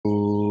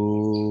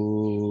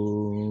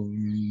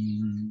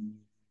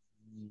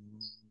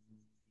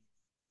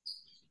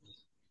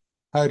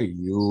Hari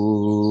Om.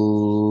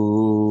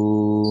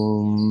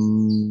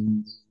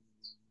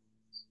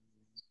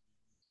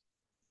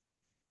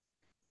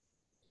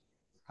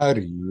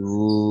 Hari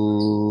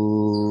Om.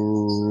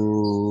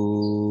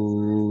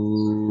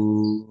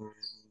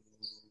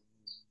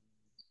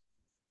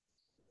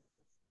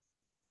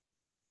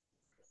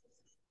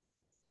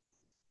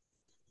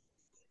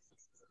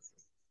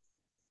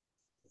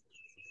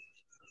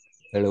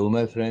 Hello,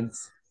 my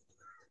friends.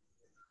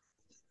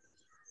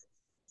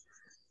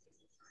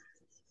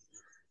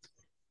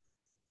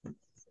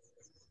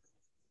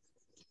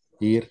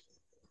 Here,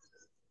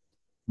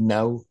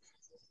 now,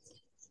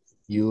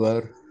 you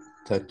are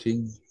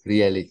touching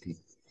reality.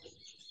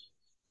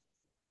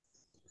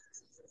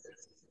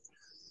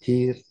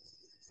 Here,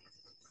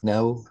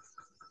 now,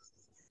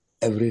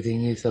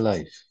 everything is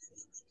alive.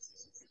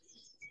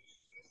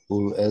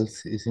 All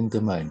else is in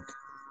the mind.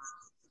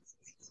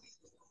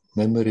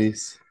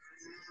 Memories,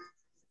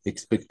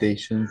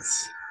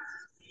 expectations,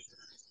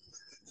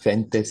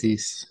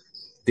 fantasies,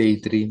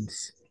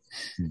 daydreams.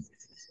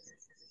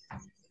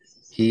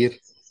 Here,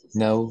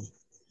 now,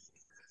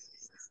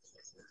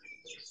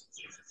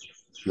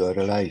 you are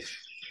alive.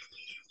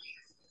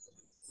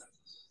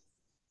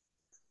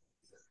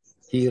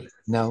 Here,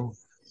 now,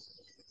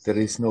 there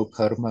is no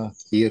karma.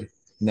 Here,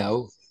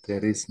 now,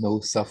 there is no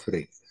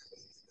suffering.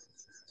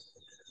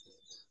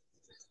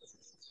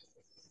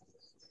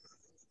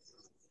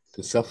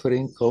 The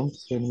suffering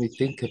comes when we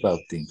think about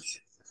things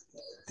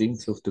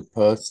of the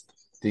past,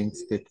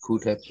 things that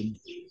could happen,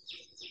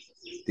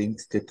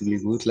 things that we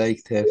would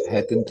like to have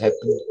hadn't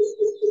happened.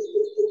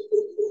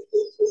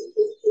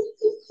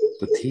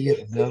 But here,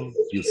 now,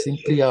 you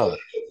simply are,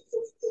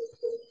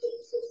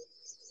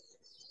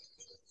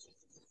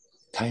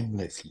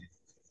 timelessly,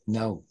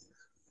 now.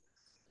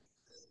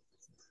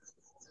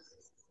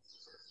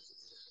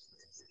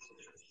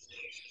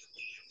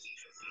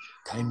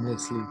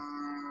 Timelessly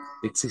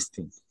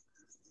existing.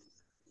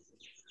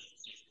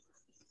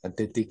 And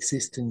that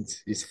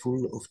existence is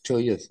full of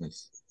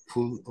joyousness,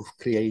 full of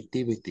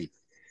creativity,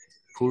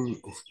 full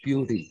of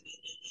beauty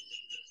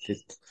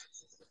that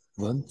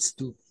wants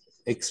to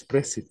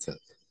express itself.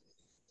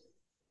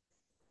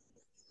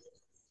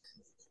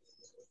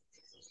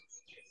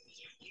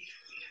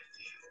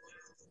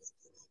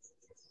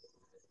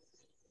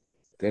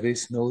 There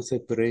is no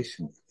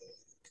separation,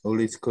 all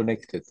is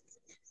connected.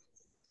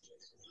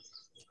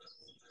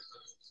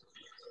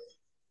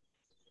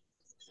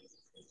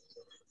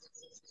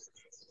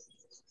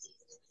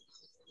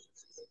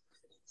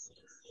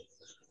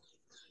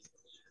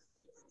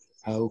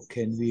 How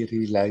can we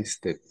realize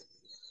that?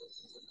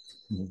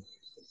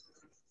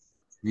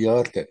 We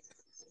are that.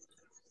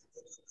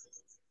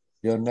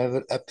 We are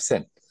never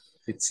absent.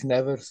 It's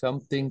never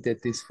something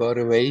that is far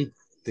away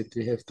that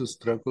we have to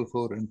struggle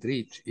for and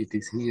reach. It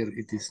is here,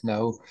 it is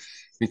now.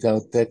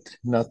 Without that,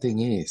 nothing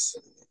is.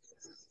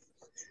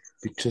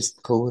 We're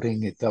just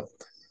covering it up.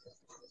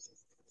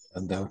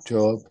 And our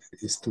job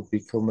is to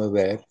become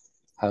aware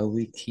how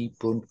we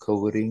keep on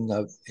covering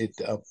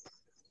it up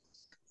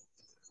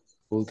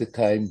all the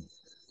time.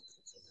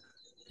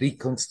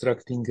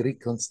 Reconstructing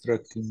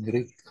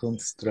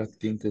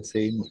the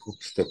same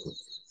obstacle.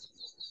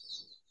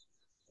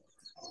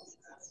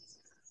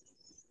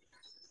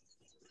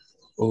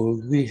 All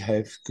we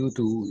have to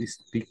do is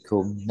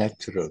become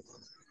natural.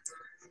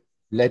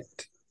 Let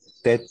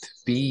that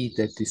be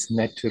that is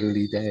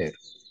naturally there.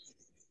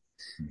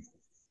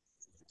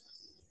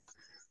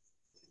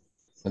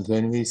 And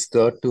when we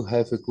start to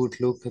have a good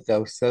look at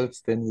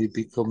ourselves, then we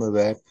become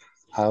aware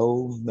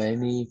how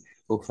many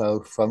of our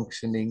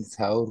functionings,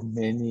 how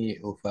many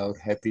of our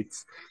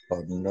habits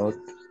are not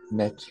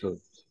natural.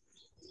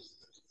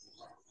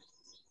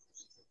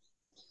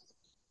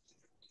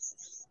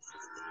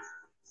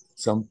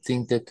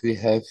 Something that we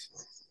have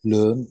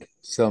learned,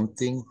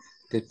 something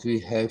that we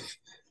have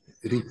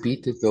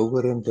repeated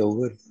over and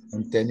over,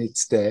 and then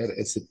it's there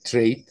as a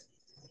trait,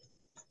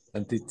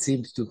 and it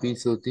seems to be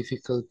so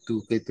difficult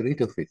to get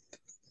rid of it.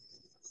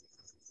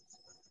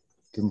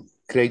 The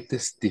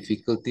greatest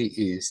difficulty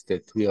is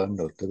that we are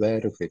not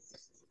aware of it,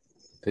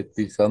 that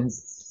we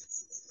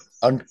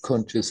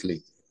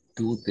unconsciously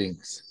do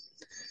things,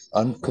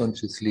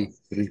 unconsciously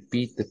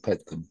repeat the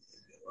pattern,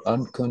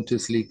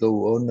 unconsciously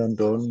go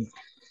on,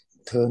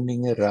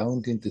 turning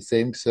around in the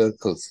same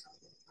circles.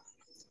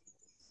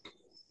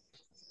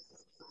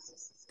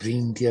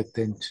 Bring the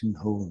attention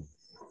home,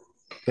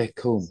 back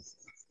home,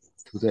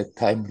 to that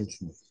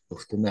timelessness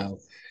of the now.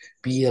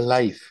 Be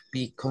alive,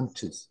 be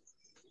conscious,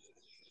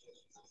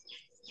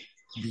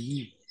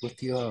 be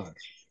what you are.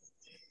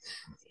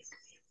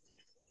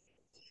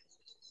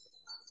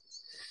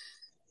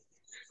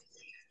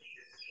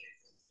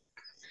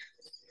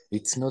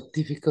 It's not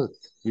difficult,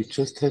 we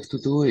just have to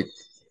do it.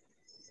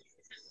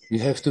 We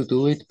have to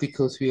do it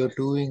because we are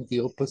doing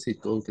the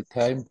opposite all the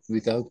time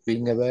without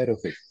being aware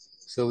of it.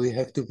 So we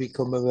have to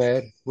become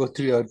aware what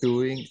we are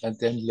doing and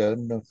then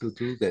learn not to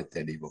do that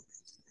anymore.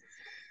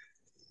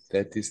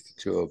 That is the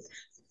job.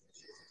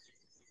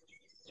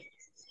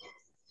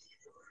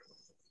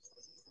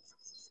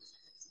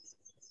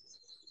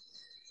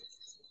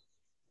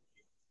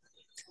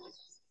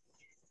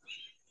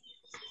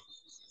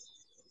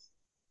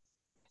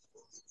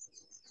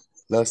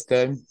 Last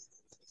time,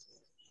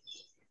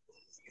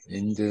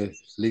 in the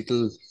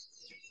little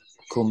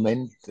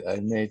comment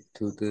I made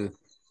to the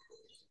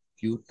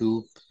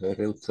YouTube,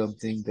 I wrote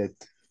something that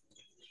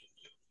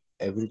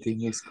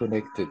everything is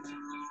connected.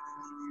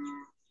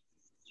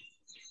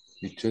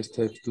 We just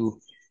have to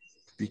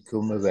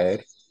become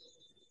aware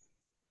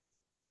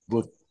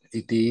what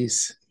it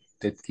is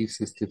that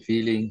gives us the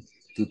feeling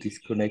to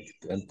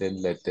disconnect and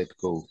then let that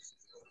go.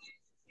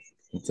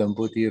 And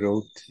somebody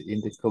wrote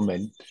in the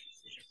comment,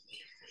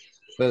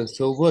 well,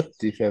 so what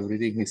if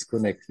everything is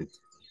connected?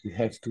 We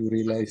have to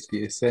realize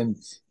the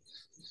essence.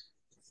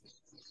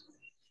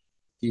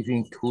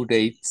 Giving 2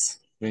 dates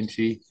when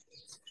she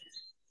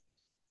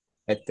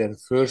had their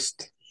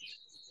first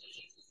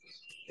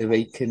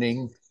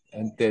awakening,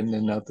 and then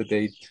another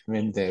date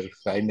when there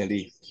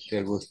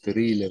was the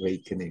real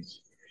awakening.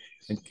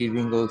 And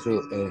giving also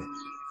a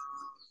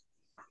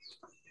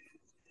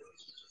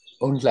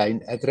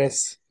online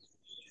address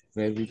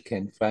where we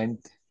can find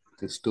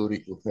the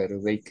story of her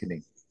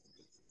awakening.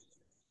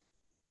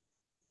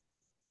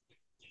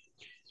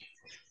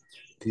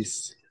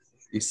 This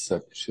is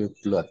such a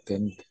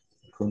blatant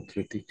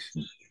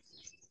contradiction.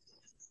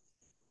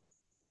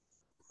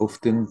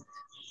 Often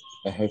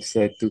I have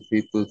said to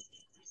people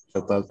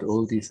about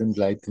all these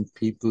enlightened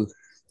people,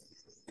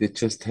 they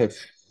just have,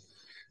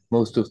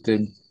 most of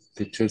them,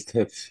 they just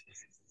have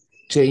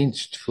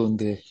changed from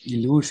the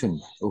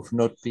illusion of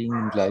not being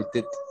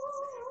enlightened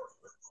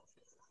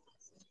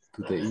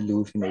to the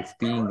illusion of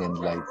being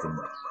enlightened.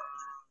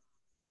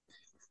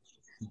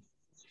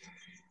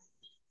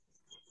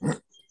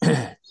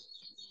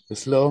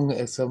 As long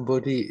as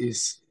somebody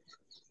is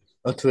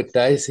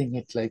advertising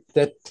it like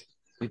that,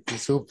 it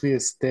is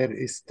obvious there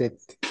is that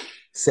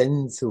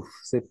sense of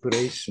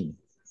separation,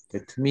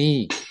 that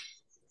me,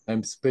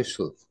 I'm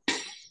special,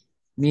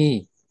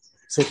 me,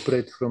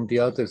 separate from the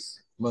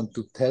others, want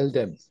to tell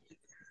them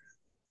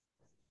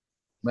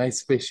my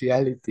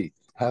speciality,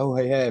 how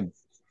I am,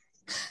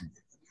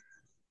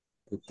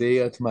 that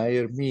they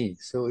admire me.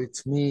 So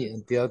it's me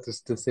and the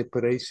others, the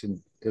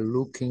separation. They're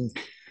looking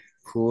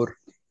for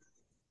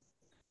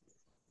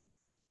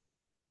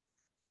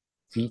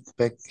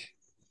feedback.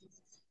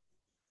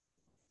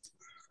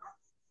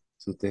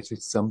 So there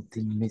is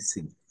something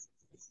missing.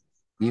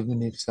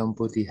 Even if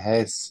somebody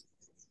has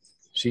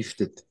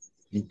shifted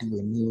into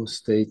a new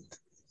state,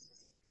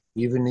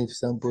 even if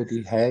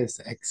somebody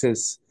has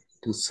access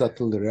to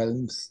subtle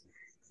realms,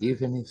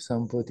 even if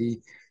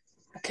somebody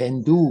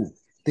can do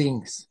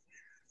things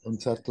on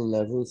subtle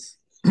levels,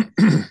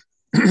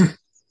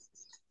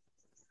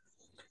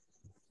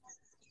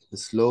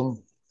 as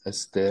long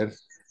as there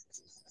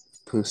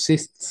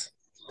persists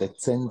that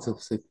sense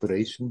of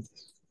separation,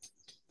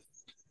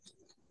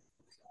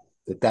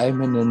 that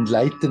I'm an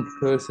enlightened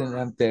person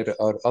and there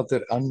are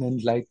other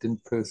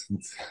unenlightened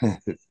persons,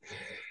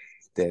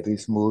 there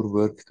is more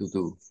work to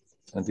do.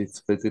 And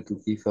it's better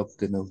to give up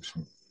the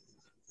notion.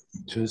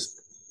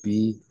 Just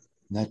be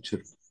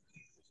natural.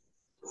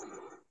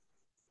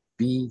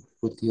 Be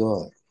what you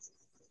are.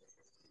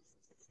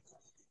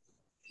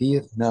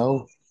 Here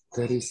now,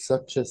 there is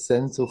such a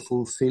sense of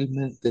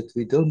fulfillment that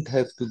we don't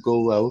have to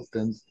go out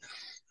and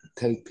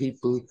tell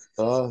people,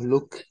 oh,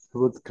 look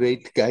what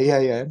great guy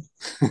I am,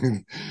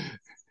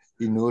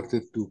 in order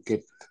to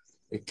get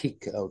a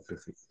kick out of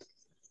it.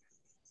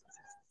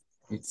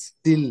 It's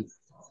still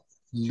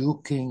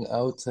looking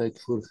outside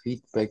for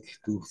feedback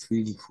to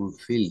feel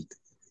fulfilled.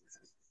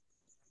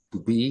 To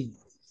be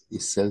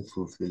is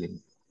self-fulfilling.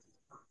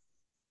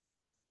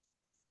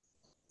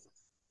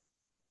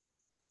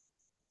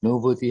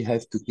 Nobody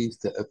has to give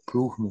the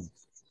approval.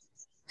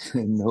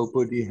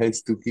 Nobody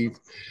has to give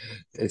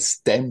a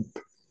stamp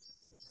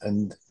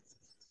and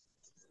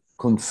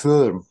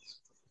confirm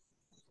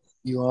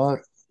you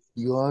are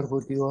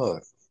what you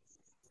are.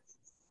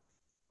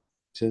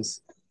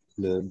 Just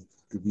learn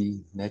to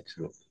be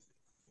natural.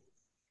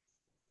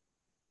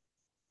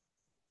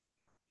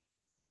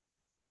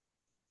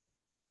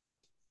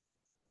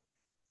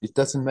 It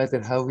doesn't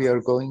matter how we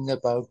are going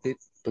about it,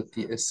 but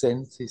the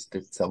essence is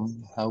that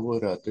somehow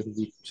or other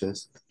we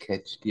just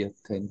catch the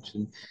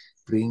attention,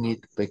 bring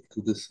it back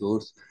to the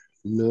source,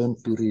 learn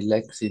to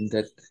relax in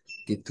that,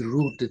 get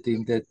rooted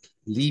in that,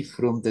 leave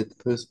from that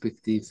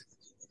perspective.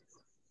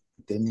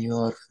 Then you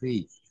are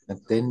free, and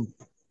then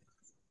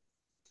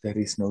there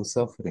is no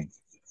suffering.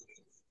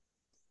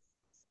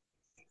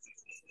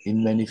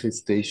 In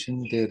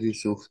manifestation, there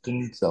is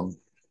often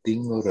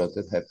something or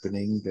other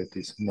happening that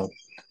is not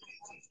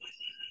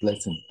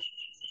pleasant,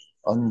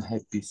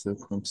 unhappy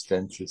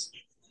circumstances.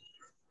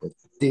 But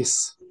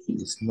this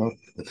is not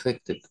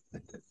affected by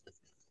that.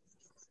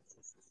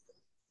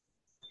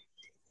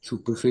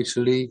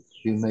 Superficially,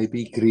 we may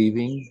be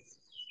grieving,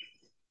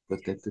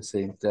 but at the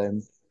same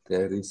time,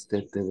 there is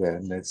that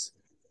awareness.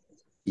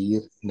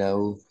 Here,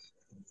 now,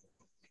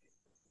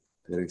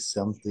 there is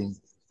something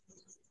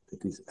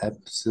that is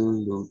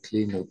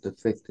absolutely not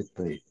affected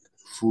by it,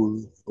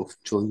 full of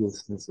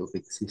joyousness of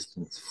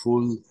existence,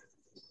 full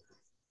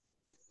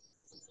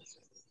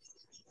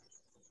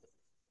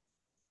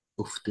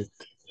of that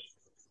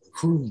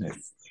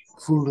fullness,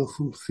 full of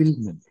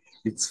fulfillment.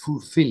 It's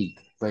fulfilled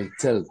by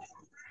itself,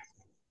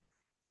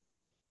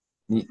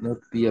 need not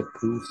be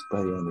approved by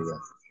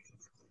anyone.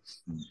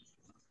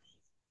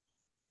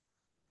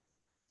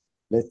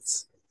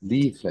 Let's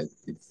live like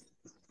this,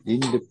 in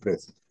the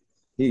present,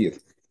 here,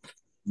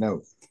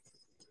 now.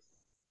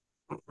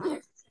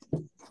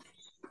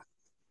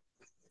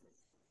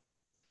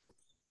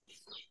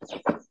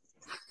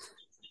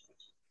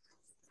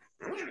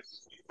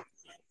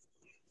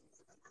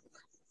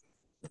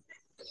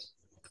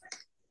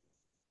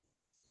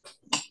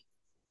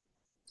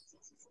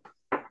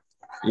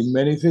 In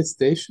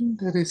manifestation,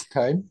 there is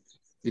time,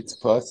 it's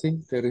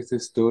passing, there is a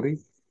story.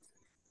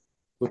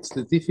 What's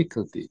the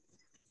difficulty?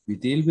 We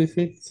deal with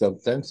it.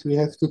 Sometimes we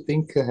have to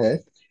think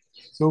ahead.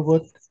 So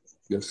what?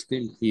 You're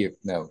still here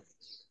now.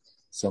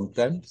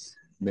 Sometimes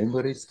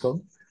memories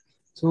come.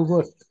 So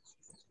what?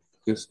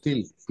 You're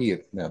still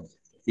here now.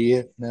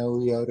 Here now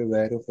we are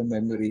aware of a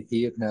memory.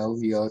 Here now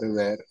we are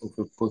aware of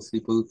a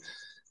possible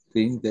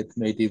thing that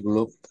may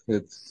develop,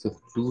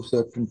 do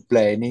certain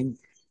planning,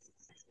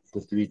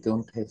 but we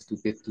don't have to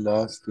get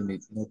lost in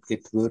it, not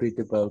get worried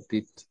about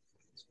it.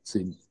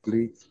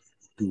 Simply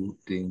do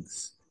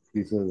things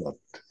with a lot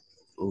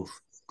of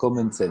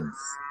common sense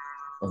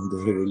on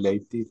the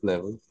relative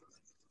level.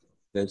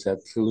 There's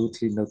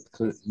absolutely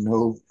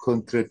no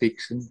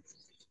contradiction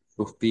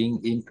of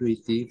being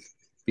intuitive,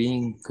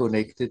 being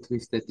connected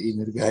with that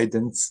inner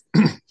guidance,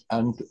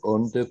 and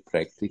on the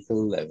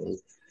practical level,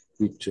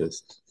 we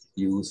just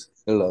use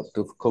a lot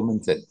of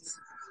common sense.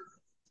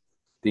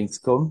 Things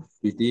come,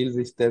 we deal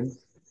with them,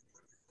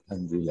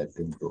 and we let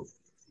them go.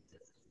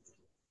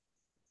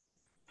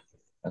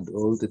 And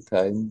all the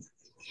time,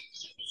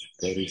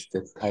 there is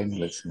that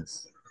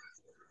timelessness.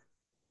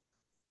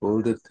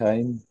 All the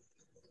time,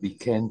 we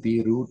can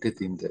be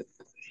rooted in that.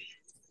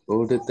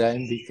 All the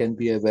time, we can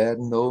be aware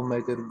no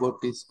matter what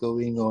is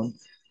going on.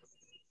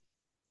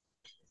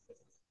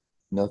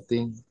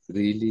 Nothing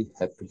really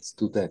happens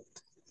to that.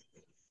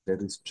 There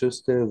is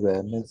just the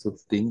awareness of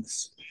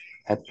things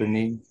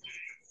happening.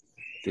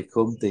 They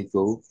come, they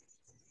go,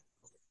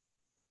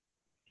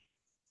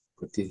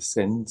 but the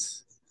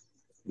essence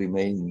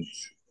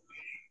remains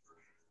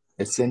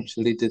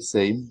essentially the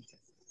same.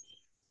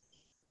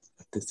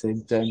 At the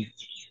same time,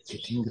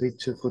 getting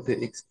richer for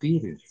the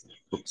experience,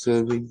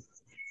 observing,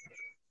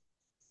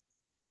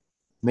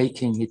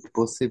 making it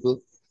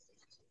possible,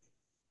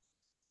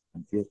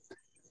 and yet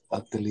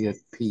utterly at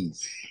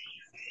peace.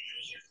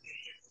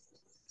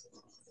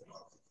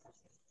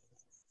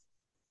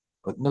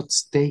 But not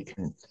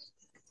stagnant,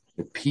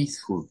 a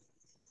peaceful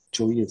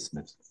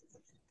joyousness,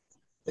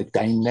 a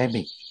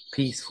dynamic,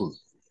 peaceful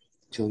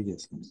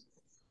joyousness.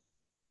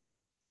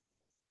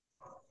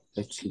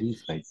 Let's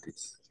live like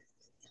this.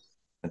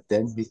 And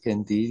then we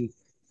can deal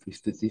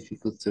with the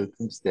difficult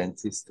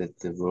circumstances that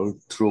the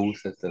world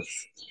throws at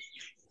us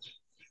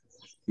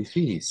with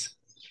ease.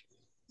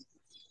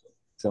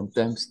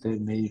 Sometimes there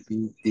may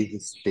be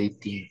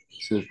devastating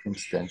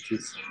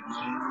circumstances,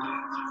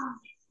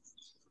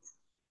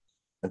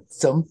 and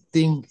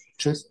something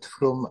just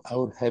from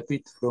our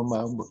habit, from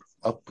our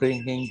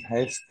upbringing,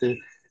 has the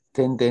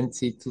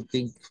tendency to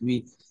think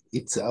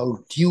it's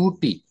our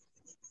duty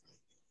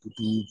to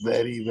be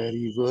very,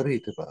 very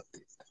worried about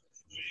it.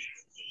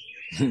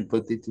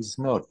 But it is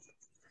not.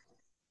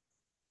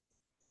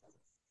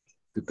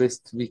 The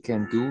best we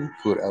can do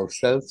for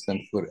ourselves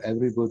and for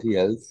everybody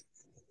else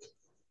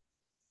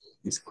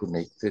is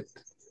connected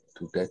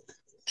to that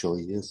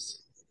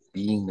joyous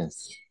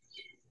beingness,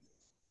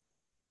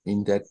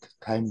 in that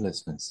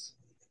timelessness,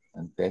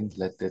 and then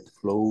let that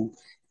flow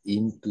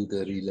into the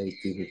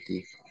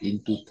relativity,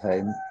 into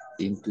time,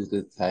 into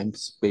the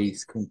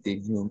time-space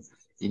continuum,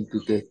 into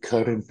the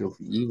current of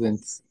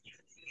events.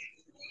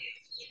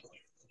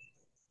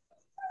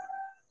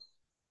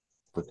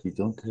 But we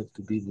don't have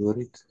to be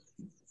worried.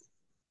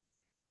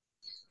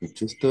 We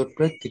just are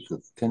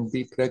practical, can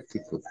be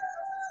practical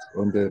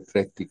on the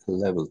practical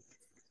level.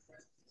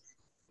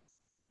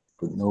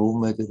 But no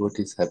matter what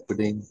is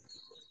happening,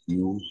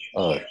 you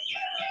are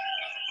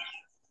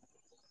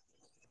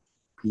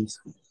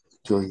peaceful,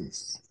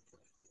 joyous,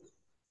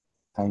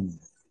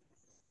 timeless.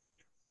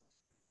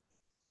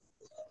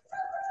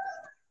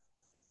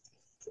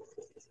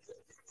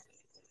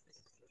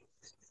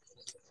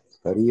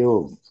 Hari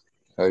Om.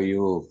 Hari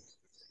Om.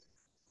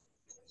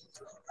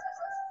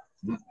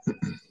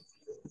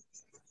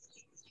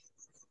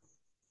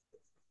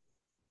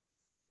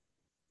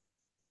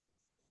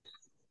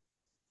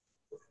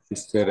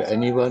 Is there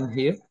anyone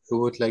here who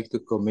would like to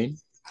come in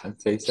and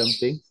say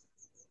something?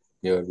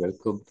 You're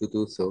welcome to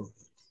do so.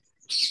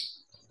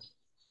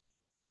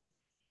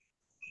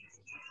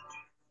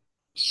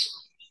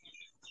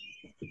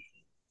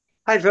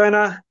 Hi,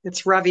 Werner.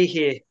 It's Ravi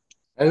here.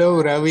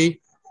 Hello, Ravi.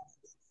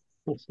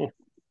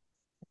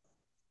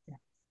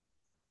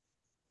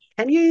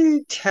 Can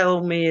you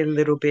tell me a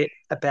little bit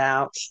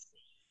about,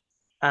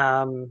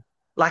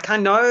 like I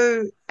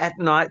know at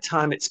night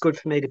time it's good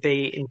for me to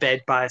be in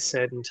bed by a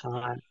certain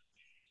time.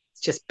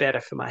 It's just better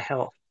for my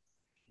health.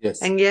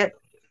 Yes. And yet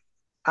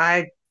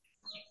I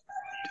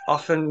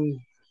often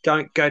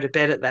don't go to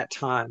bed at that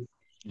time.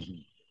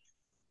 Mhm.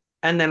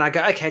 And then I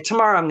go, okay,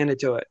 tomorrow I'm going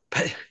to do it.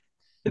 But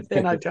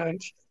then I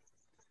don't.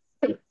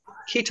 Can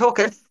you talk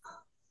a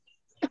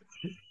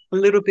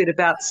little bit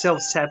about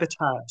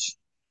self-sabotage?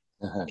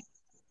 Uh-huh.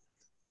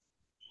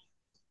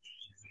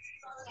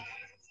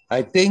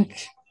 I think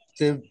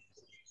the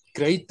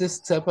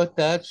greatest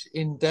sabotage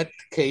in that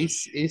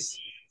case is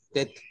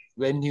that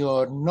when you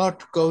are not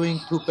going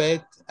to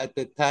bed at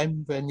the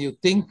time when you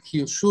think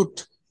you should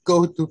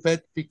go to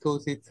bed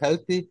because it's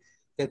healthy,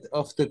 that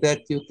after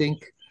that you think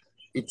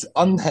it's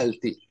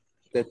unhealthy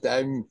that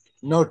I'm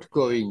not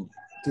going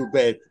to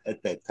bed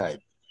at that time.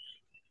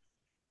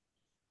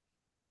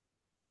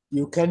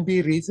 You can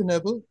be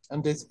reasonable,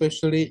 and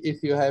especially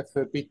if you have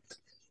a bit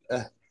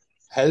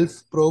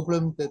health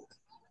problem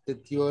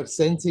that you are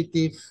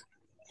sensitive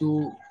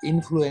to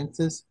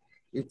influences,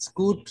 it's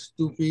good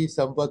to be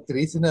somewhat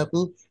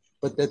reasonable,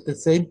 but at the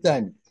same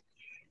time,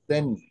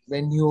 then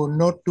when you're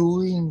not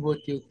doing what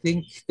you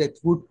think that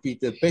would be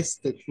the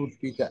best, that would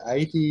be the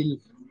ideal,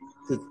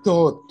 the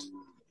thought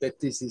that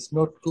this is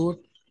not good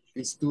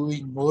is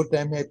doing more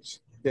damage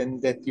than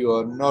that you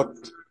are not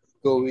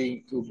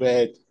going to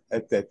bed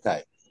at that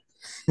time.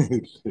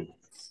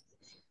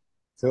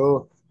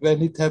 So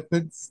when it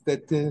happens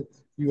that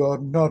you are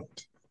not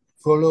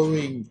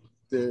following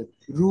the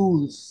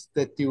rules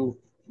that you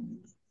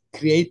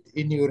create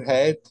in your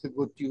head,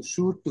 what you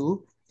should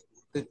do,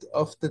 that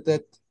after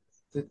that,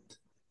 that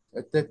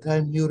at that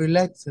time you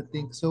relax and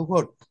think, so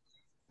what?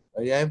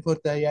 I am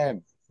what I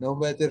am, no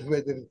matter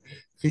whether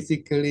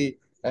physically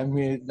I'm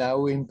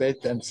now in bed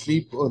and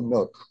sleep or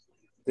not.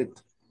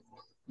 That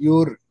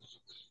your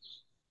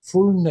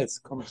fullness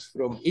comes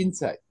from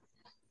inside.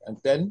 And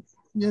then,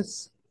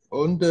 yes,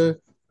 on the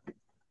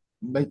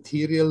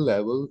material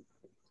level,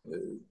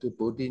 the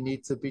body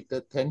needs a bit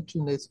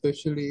attention,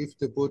 especially if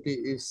the body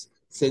is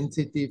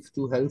sensitive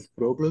to health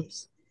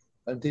problems.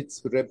 And it's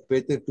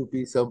better to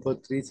be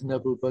somewhat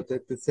reasonable, but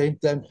at the same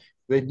time,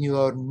 when you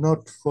are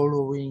not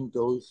following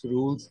those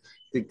rules,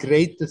 the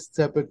greatest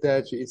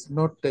sabotage is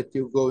not that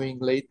you're going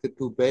later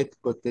to bed,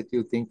 but that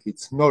you think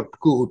it's not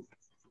good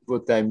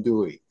what I'm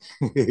doing.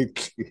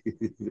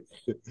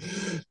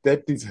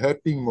 That is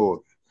hurting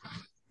more.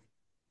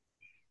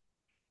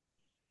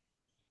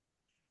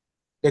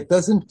 That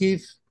doesn't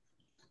give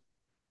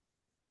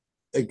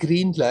a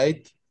green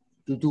light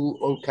to do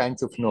all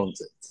kinds of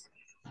nonsense.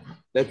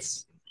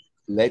 Let's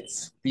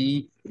let's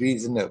be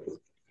reasonable.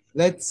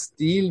 Let's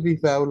deal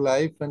with our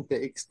life and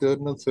the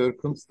external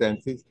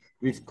circumstances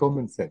with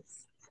common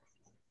sense.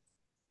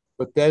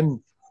 But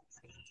then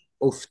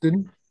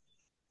often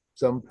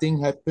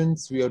something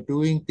happens, we are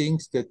doing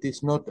things that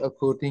is not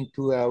according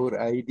to our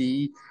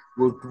idea,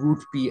 what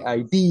would be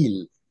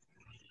ideal.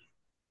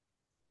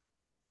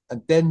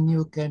 And then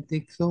you can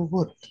think, so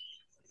what?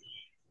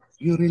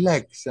 You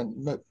relax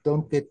and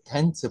don't get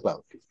tense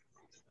about it.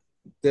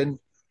 Then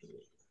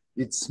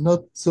it's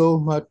not so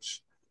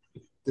much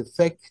the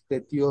fact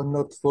that you are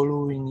not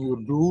following your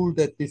rule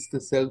that is the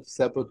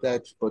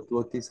self-sabotage, but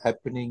what is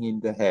happening in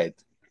the head.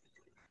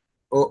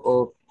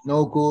 Oh,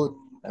 no good.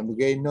 I'm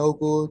again no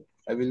good.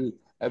 I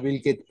will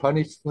get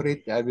punished for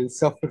it. I will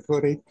suffer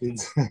for it.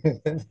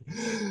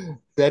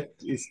 That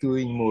is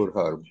doing more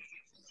harm.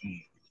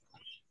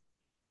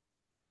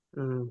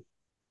 Mm.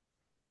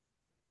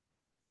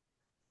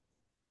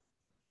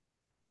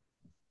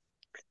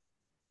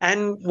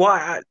 And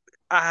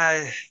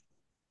uh,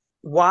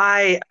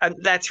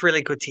 that's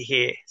really good to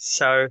hear.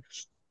 So,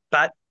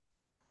 but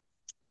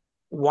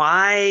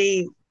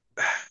why,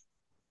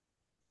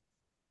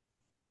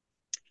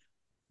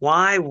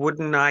 why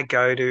wouldn't I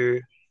go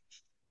to,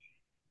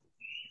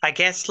 I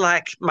guess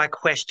like my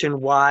question,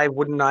 why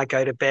wouldn't I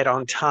go to bed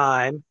on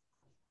time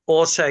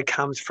also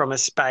comes from a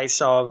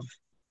space of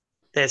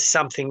there's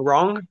something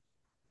wrong.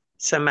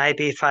 So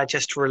maybe if I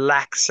just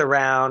relax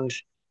around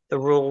the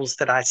rules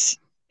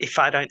if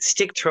I don't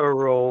stick to a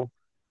rule,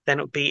 then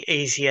it'll be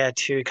easier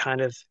to kind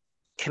of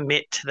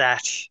commit to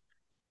that,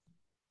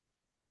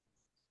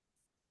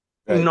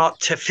 Right. not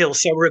to feel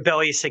so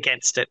rebellious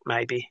against it,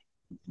 maybe.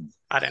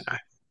 I don't know.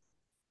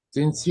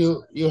 Since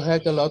you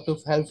had a lot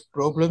of health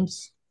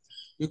problems,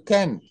 you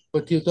can,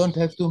 but you don't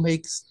have to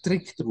make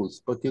strict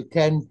rules, but you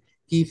can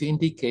give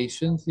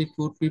indications. It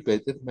would be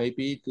better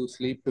maybe to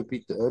sleep a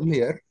bit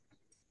earlier,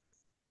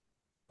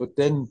 but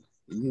then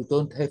you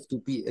don't have to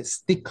be a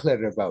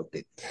stickler about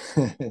it.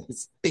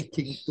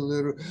 Sticking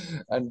to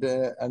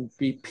the and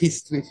be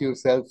pissed with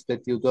yourself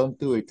that you don't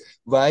do it.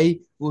 Why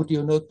would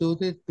you not do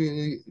it?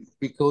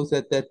 Because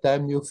at that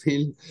time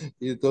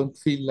you don't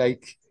feel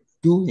like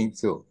doing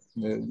so.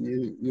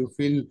 You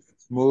feel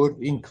more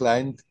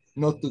inclined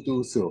not to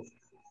do so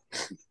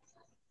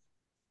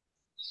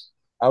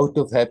out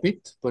of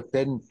habit. But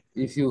then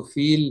if you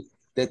feel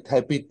that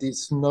habit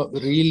is not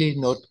really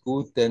not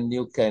good, then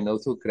you can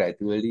also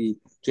gradually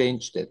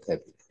change that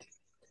habit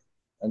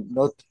and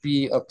not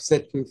be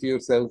upset with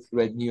yourself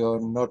when you are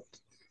not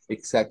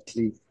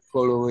exactly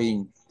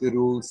following the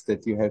rules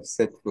that you have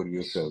set for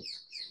yourself.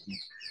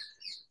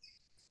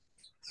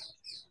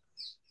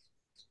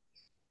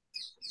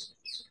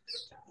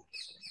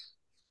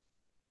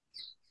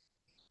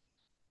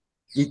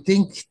 We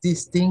think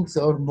these things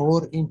are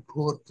more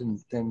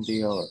important than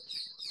they are.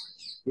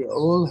 They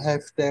all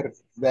have their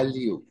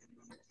value.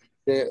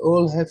 They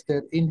all have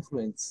their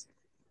influence.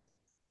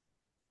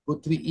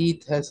 What we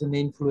eat has an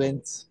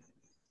influence,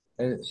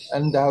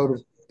 and our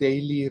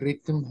daily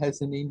rhythm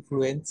has an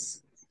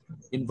influence.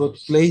 In what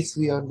place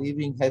we are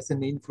living has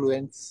an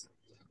influence.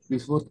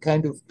 With what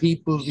kind of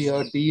people we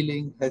are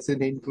dealing has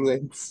an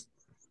influence.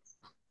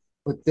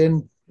 But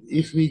then,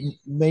 if we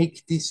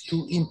make this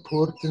too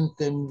important,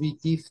 then we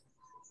give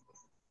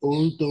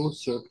all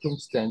those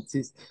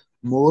circumstances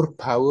more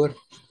power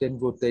than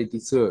what they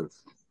deserve.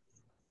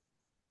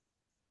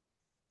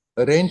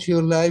 Arrange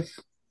your life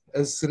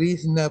as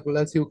reasonable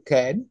as you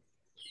can.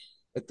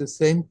 At the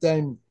same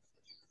time,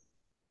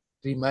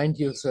 remind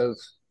yourself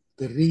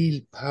the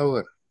real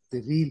power,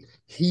 the real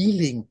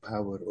healing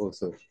power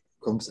also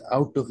comes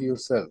out of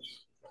yourself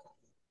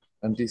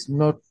and is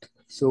not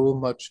so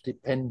much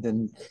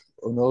dependent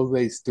on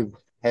always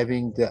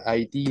having the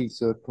ideal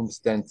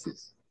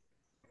circumstances.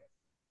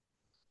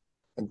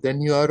 And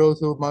then you are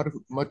also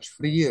much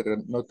freer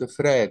and not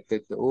afraid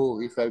that,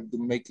 oh, if I'm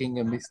making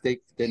a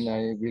mistake, then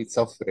I will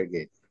suffer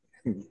again.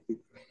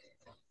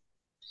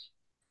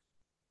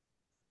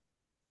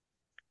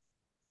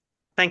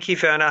 Thank you,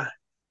 Werner.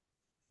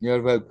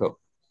 You're welcome.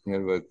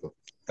 You're welcome.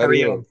 Hurry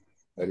Hariyo. on.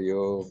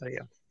 Hariyo. Hurry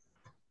on.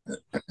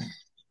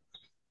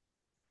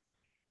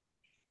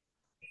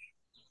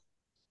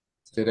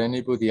 Is there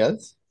anybody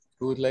else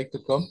who would like to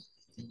come?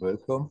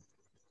 Welcome.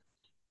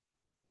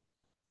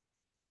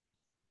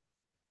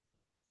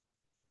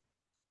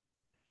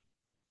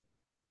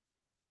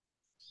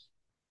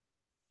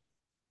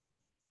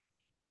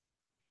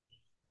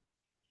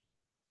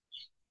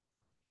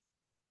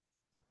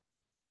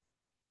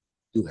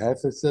 To have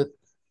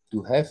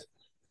to have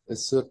a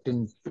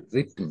certain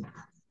rhythm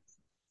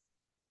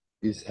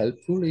is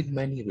helpful in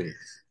many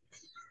ways.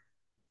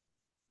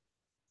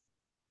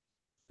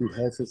 To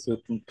have a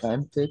certain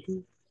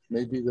timetable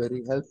may be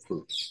very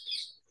helpful.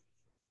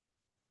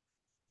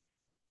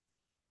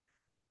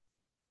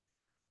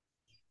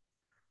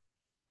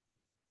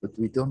 But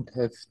we don't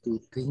have to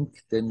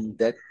think then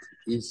that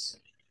is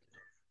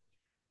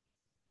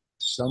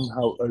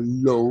somehow a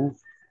law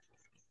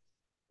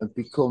and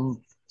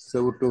become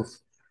sort of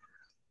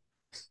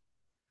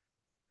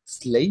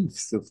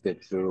slaves of that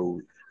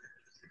rule,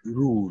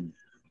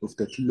 of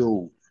that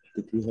law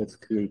that we have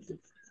created.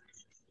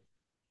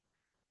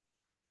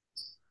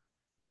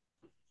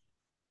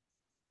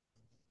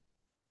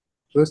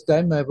 First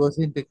time I was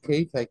in the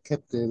cave, I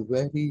kept a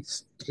very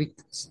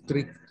strict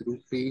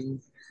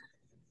routine.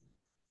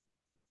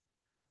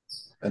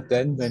 And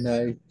then when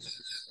I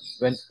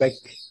went back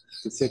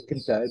the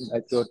second time,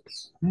 I thought,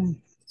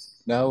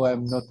 now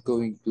I'm not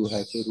going to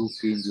have a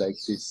routine like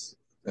this.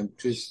 I'm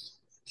just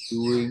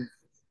doing,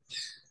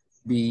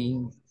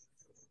 being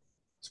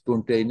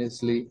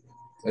spontaneously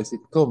as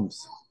it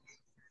comes.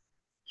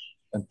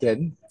 And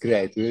then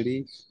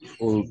gradually,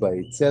 all by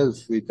itself,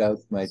 without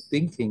my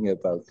thinking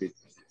about it,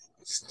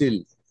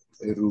 still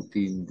a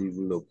routine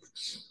developed.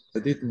 I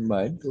didn't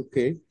mind,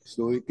 okay,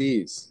 so it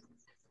is.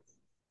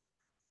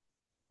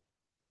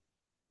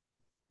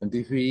 And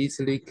if we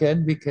easily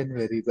can, we can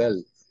very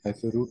well have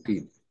a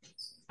routine.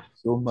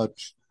 So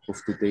much of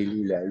the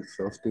daily life,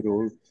 after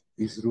all,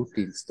 is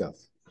routine stuff.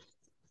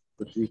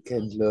 But we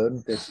can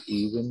learn that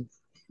even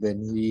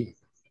when we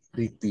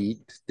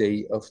repeat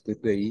day after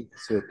day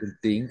certain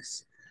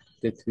things,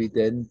 that we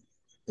then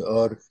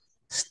are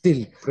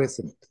still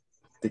present,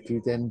 that we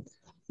then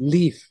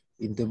live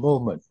in the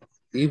moment,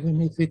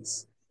 even if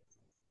it's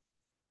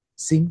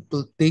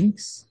simple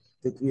things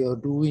that we are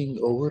doing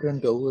over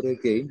and over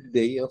again,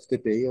 day after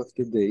day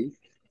after day,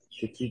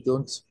 that we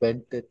don't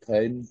spend that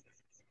time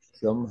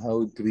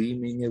somehow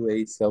dreaming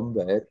away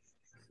somewhere.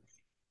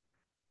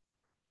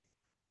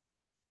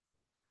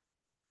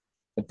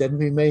 And then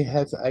we may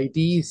have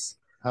ideas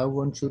how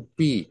one should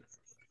be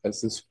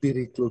as a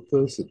spiritual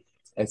person,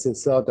 as a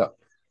sadhak,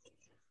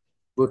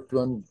 what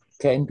one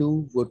can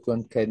do, what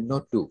one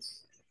cannot do.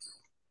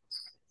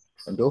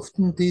 And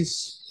often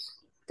these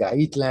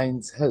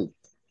guidelines help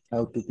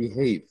how to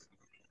behave.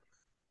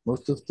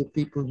 Most of the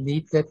people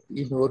need that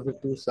in order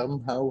to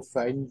somehow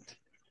find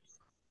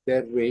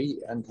their way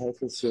and have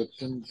a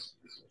certain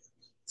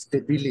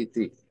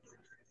stability.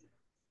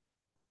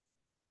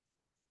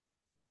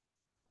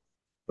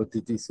 But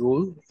it is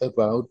all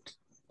about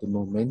the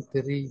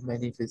momentary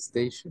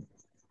manifestation.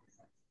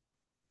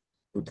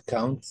 What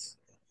counts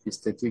is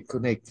that we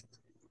connect.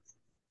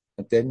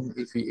 And then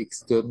if we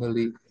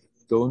externally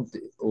don't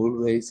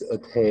always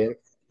adhere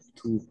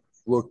to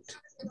what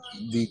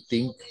we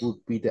think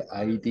would be the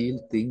ideal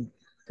thing,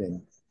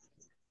 then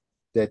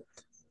that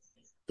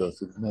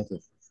doesn't matter.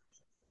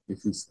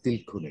 If we still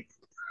connect,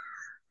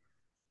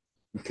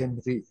 we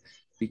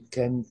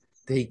can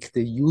take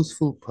the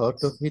useful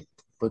part of it,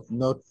 but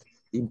not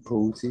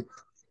impose it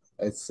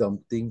as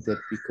something that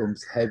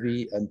becomes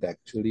heavy and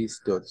actually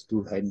starts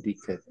to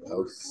handicap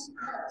our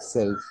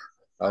self,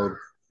 our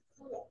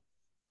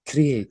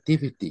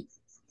creativity,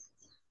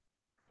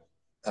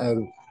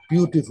 our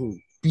beautiful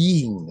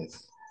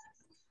beingness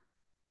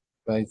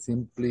by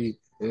simply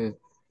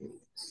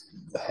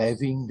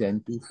having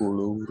then to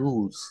follow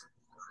rules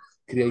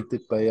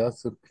created by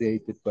us or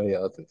created by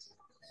others.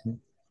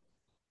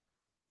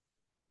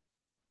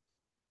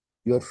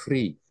 You're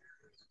free,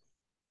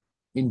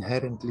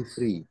 inherently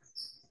free.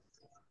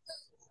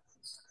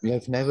 We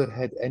have never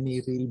had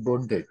any real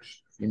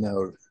bondage in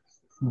our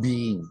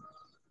being.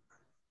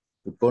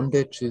 The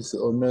bondage is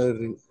on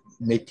a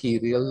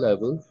material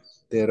level.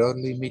 There are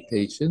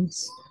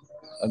limitations,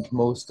 and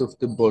most of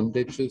the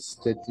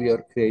bondages that we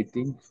are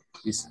creating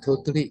is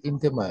totally in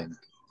the mind.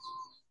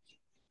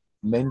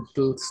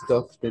 Mental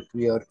stuff that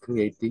we are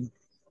creating.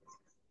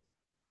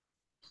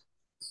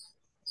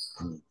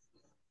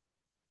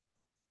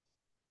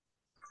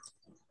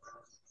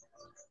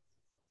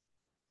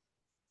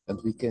 And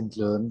we can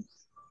learn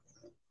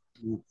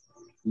to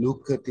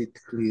look at it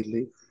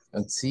clearly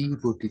and see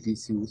what it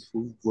is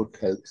useful, what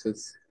helps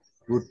us,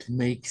 what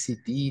makes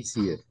it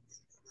easier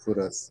for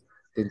us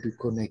than to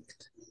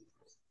connect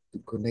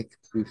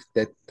with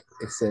that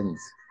essence.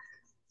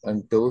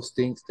 And those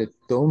things that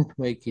don't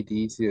make it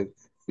easier,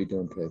 we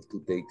don't have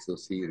to take so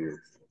serious.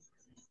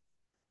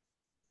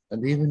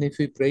 And even if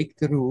we break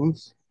the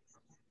rules,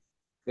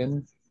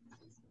 then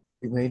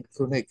remain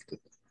connected.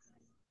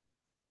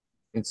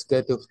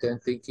 Instead of then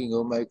thinking,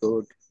 oh my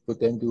God,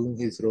 what I'm doing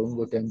is wrong,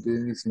 what I'm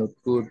doing is not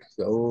good,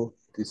 oh,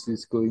 this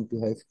is going to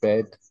have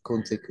bad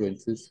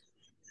consequences.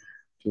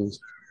 Just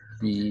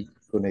be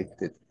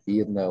connected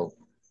here now.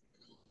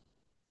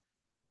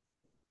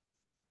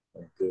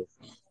 And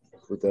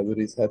whatever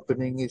is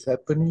happening,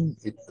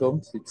 it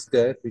comes, it's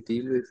there, we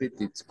deal with it,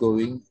 it's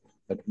going,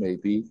 and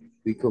maybe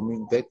we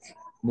coming back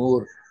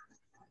more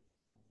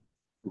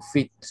to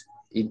fit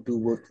into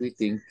what we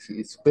think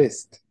is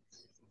best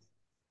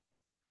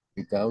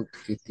without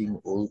getting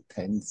all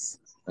tense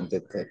and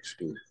attached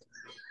to it.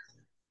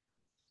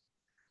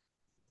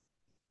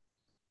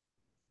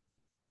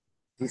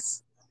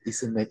 This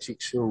is a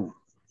magic show.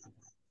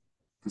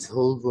 This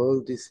whole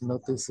world is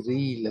not as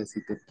real as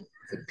it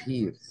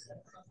appears.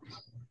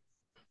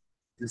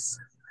 This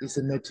is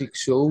a magic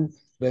show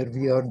where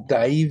we are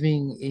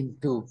diving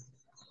into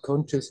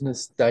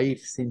consciousness,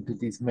 dives into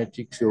this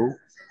magic show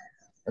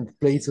and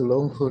plays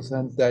along for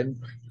some time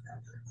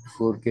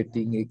for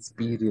getting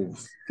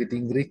experience,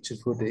 getting richer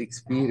for the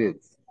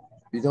experience.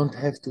 We don't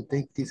have to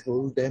take this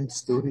whole damn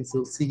story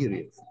so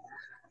serious.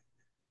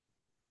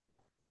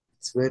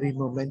 It's very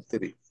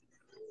momentary.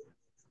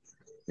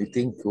 We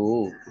think,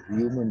 oh,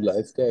 human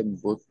lifetime,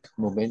 what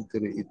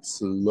momentary?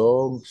 It's a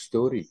long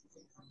story.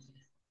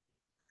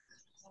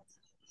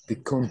 The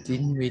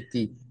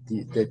continuity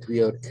that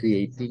we are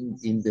creating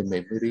in the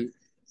memory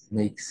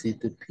makes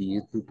it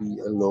appear to be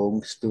a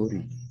long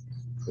story.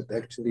 But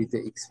actually,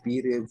 the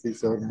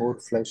experiences are more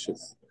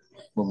flashes,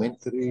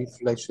 momentary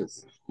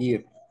flashes.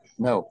 Here,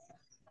 now,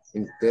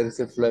 if there is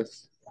a flash,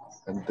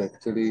 and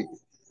actually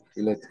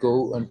we let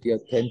go, and the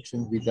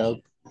attention,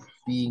 without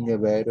being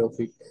aware of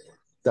it,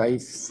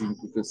 dives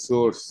into the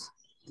source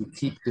to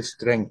keep the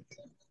strength.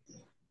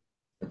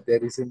 And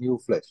there is a new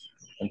flash,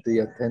 and the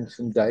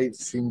attention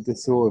dives in the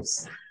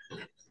source,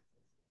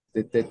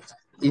 that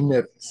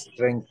inner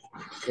strength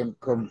can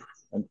come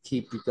and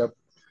keep it up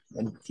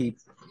and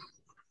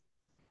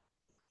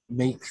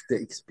make the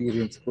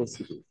experience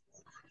possible.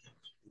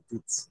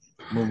 It's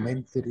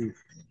momentary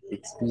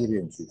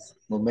experiences,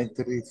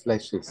 momentary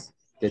flashes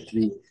that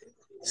we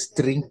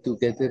string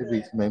together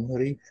with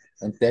memory,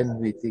 and then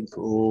we think,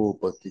 oh,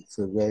 but it's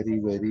a very,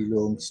 very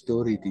long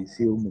story, this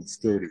human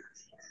story.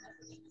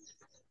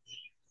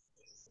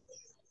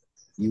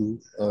 You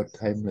are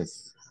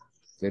timeless.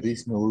 There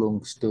is no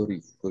long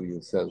story for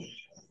yourself.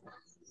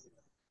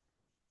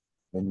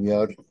 When we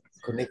are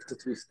connected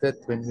with that,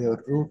 when we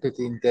are rooted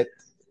in that,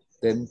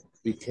 then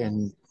we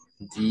can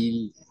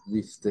deal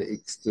with the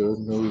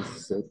external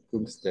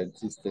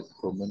circumstances that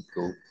come and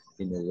go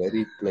in a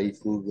very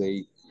playful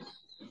way,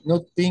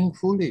 not being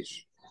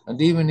foolish.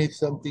 And even if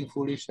something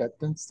foolish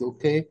happens,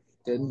 okay,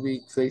 then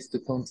we face the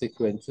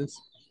consequences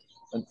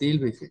and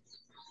deal with it.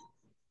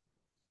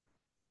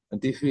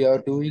 And if we are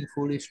doing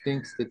foolish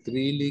things that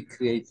really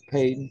create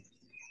pain,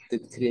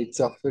 that create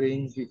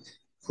suffering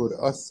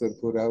for us or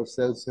for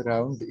ourselves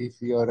around, if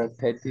we are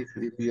attentive,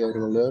 if we are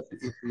alert,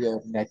 if we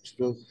are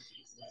natural,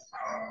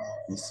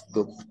 we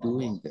stop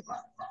doing them.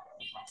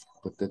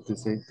 But at the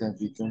same time,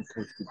 we don't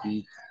have to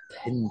be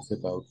tense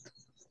about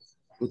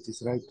what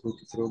is right, what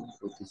is wrong,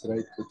 what is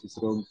right, what is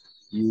wrong.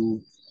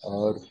 You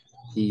are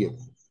here.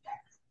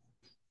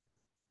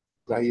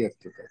 Prior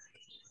to that.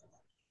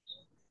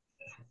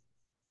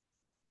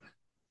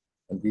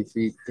 And if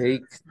we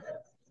take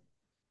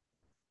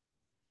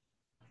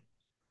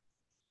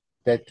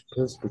that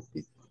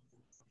perspective,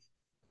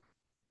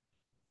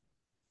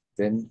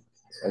 then,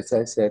 as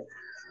I said,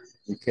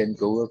 we can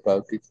go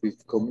about it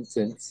with common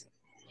sense.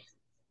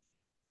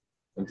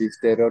 And if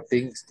there are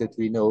things that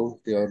we know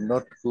they are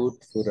not good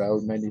for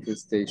our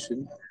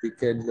manifestation, we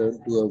can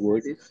learn to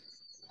avoid it.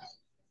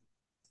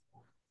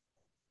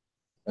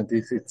 And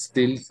if it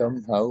still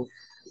somehow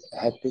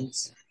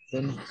happens,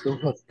 then so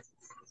what?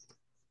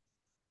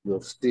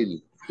 You're still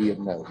here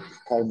now,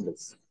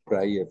 timeless,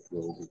 prior to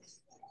all this.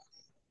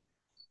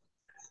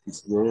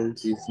 This world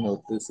is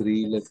not as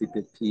real as it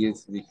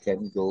appears. We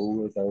can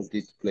go about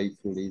it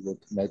playfully. What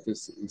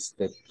matters is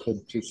that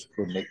conscious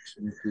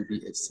connection to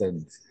the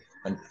essence,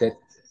 and that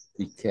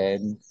we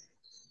can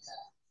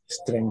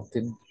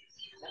strengthen,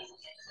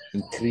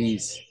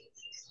 increase,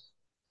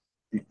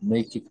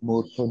 make it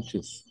more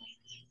conscious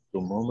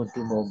from moment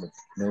to moment,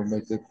 no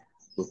matter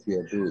what we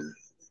are doing.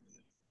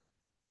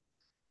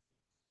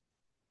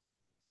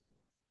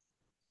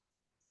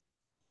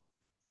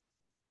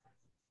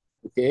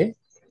 Okay,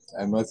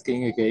 I'm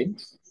asking again.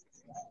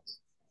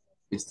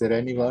 Is there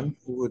anyone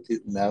who would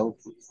now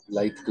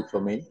like to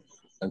come in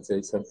and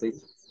say something?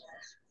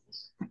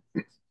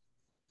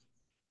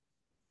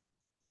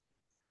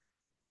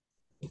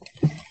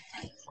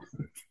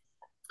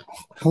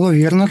 Hello,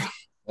 Werner.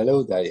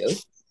 Hello, Dial.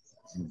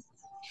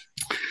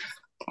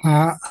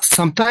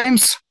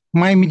 Sometimes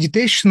my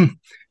meditation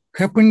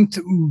happened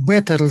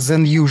better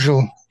than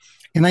usual,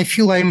 and I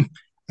feel I'm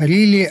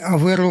really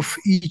aware of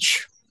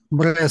each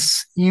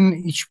breath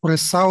in, each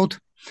breath out,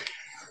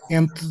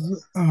 and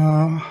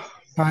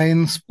I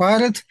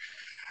inspired.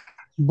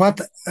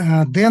 But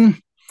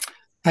then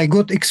I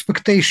got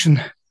expectation.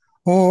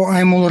 Oh,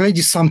 I'm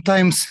already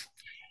sometimes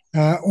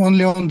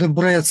only on the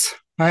breath.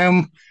 I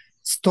am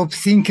stop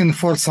thinking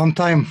for some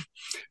time.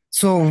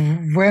 So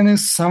when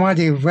is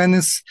samadhi, when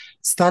is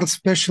start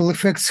special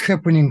effects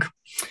happening?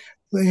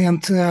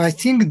 And I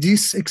think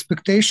this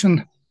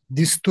expectation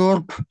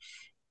disturb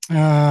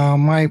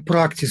my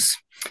practice.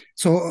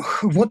 So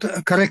what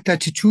a correct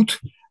attitude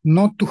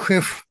not to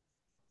have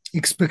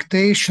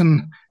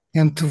expectation,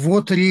 and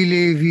what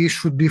really we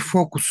should be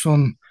focused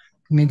on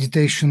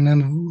meditation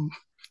and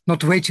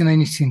not waiting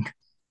anything.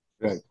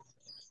 Right.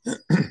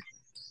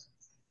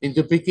 In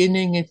the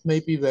beginning, it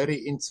may be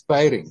very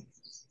inspiring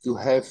to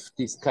have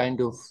this kind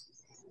of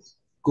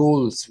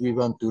goals we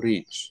want to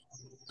reach.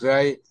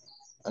 Try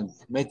and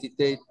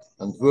meditate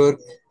and work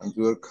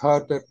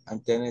harder,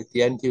 and then at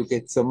the end you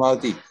get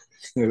samadhi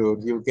or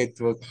you get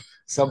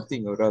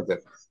something or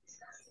other.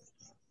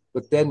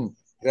 But then,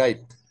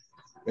 right,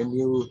 when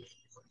you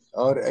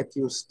are at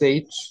your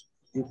stage,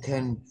 you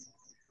can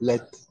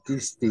let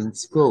these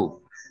things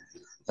go.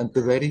 And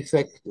the very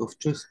fact of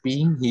just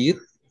being here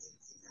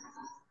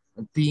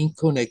and being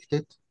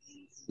connected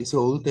is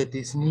all that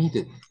is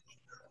needed.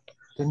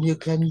 Then you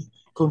can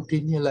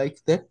continue like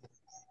that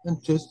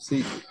and just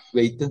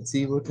wait and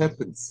see what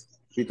happens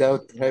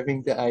without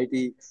having the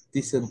idea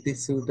this and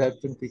this should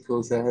happen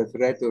because I have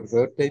read or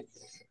heard it,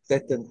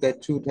 that and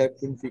that should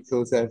happen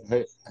because I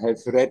have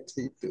read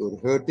it or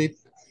heard it,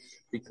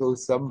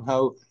 because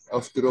somehow,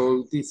 after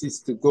all, this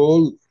is the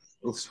goal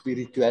of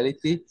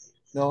spirituality.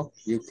 No,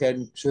 you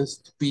can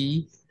just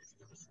be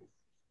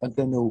and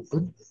then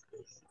open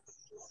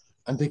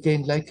and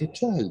again like a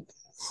child,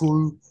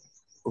 full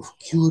of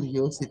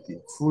curiosity,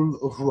 full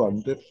of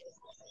wonder.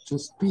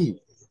 Just be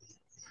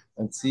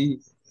and see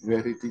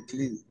where it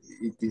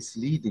is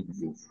leading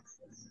you.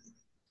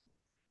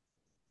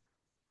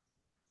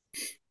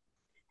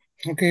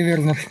 Okay,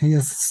 Werner,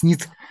 yes,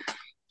 need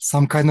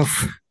some kind of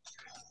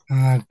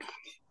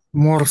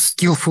more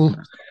skillful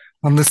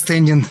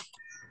understanding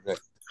Right.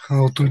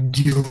 how to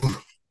deal.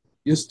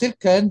 You still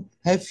can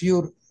have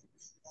your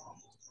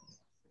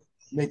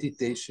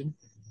meditation,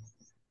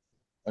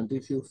 and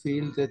if you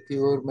feel that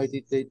you're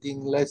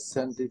meditating less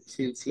and it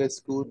feels less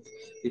good,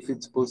 if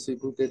it's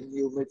possible, then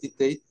you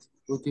meditate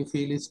what you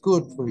feel is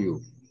good for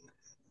you.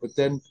 But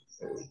then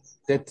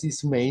that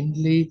is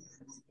mainly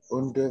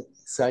on the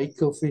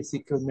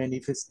psychophysical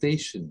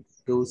manifestation,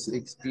 those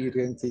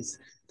experiences,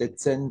 that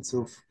sense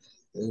of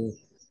uh,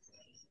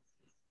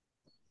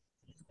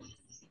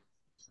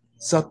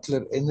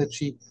 subtler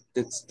energy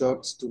that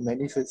starts to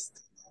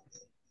manifest.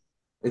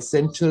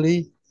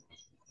 Essentially,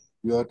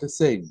 you are the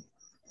same.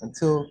 And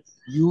so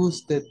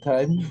use that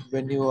time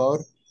when you are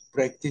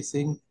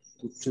practicing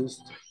to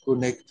just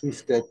connect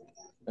with that.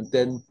 And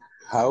then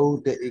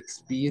how the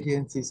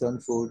experience is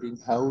unfolding,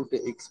 how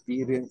the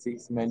experience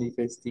is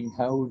manifesting,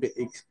 how the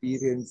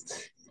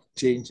experience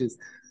changes,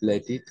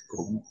 let it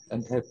come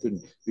and happen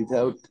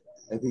without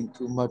having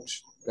too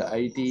much the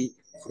idea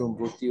from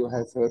what you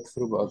have heard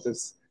from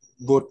others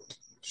what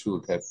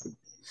should happen.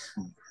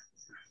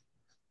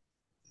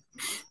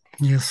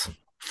 Yes.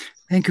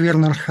 Thank you,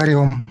 Werner. Hari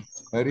Om.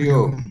 Hari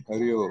Om,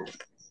 Hari Om.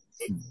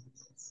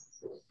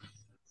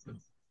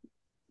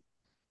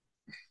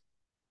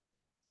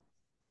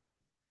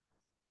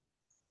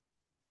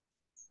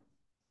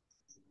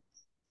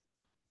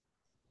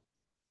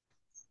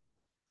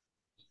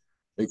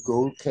 A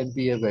goal can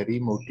be a very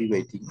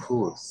motivating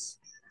force.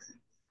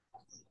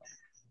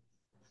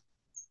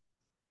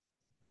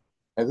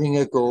 Having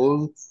a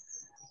goal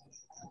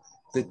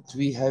that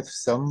we have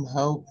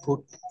somehow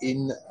put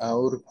in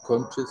our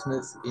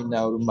consciousness, in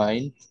our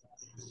mind,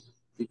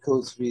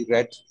 because we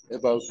read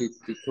about it,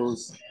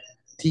 because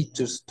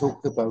teachers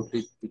talk about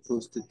it,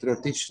 because the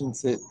tradition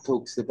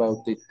talks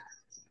about it,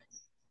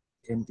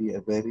 can be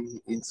a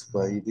very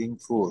inspiring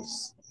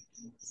force.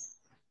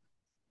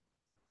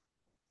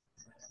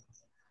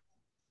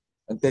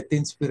 And that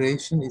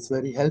inspiration is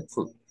very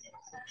helpful.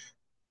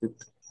 That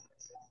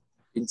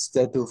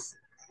instead of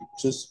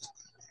just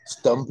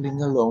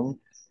stumbling along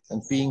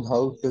and being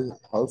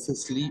half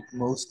asleep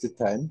most of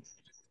the time,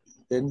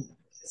 then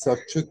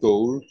such a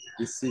goal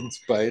is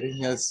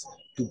inspiring us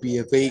to be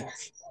awake,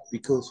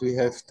 because we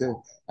have the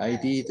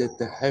idea that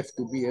I have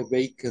to be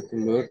awake and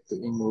alert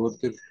in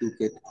order to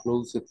get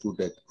closer to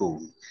that goal.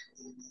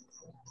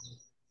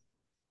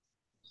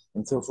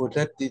 And so for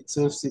that, it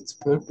serves its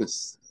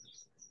purpose.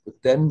 But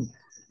then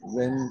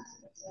when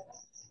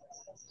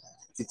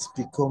it's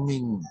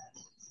becoming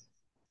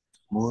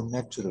more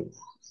natural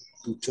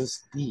to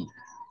just be,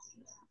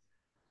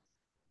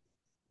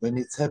 when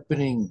it's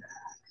happening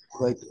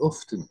quite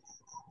often,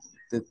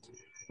 that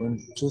one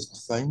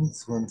just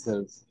finds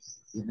oneself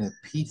in a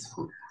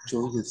peaceful,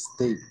 joyous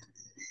state,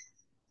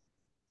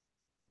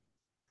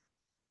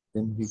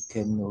 then we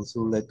can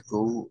also let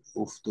go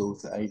of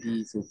those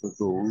ideas of a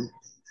goal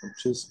and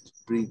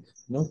just breathe.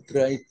 Not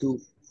try to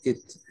get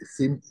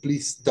simply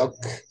stuck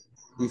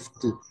with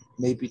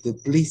maybe the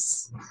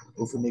bliss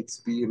of an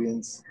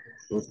experience,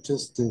 or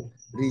just the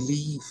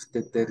relief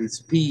that there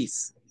is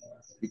peace,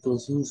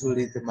 because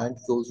usually the mind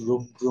goes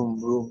room, room,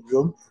 room,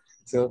 room.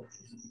 So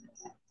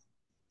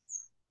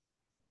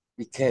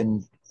we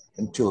can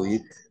enjoy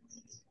it,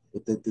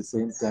 but at the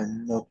same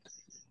time not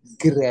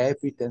grab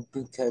it and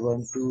think I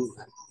want to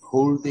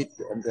hold it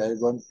and I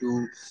want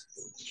to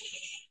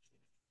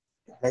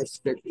have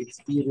that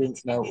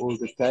experience now all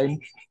the time.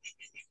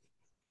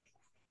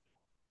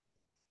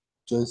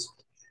 Just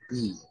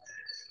be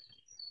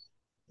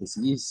as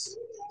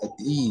at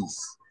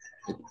ease,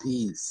 at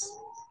peace,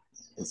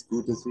 as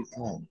good as we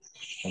can,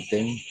 and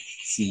then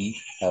see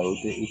how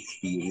the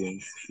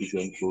experience is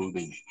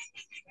unfolding.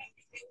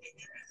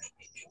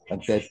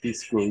 And that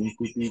is going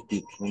to be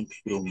different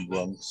from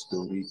one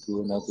story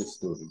to another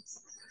story.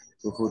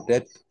 So for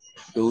that,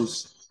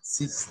 those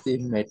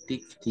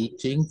systematic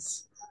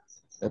teachings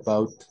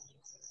about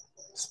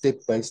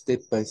step by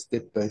step by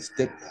step by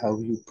step how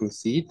you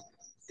proceed,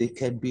 they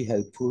can be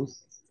helpful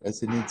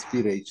as an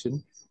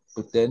inspiration,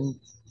 but then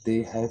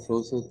they have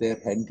also their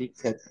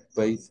handicap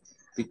by,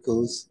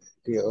 because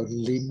they are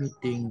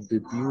limiting the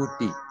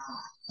beauty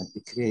and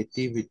the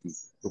creativity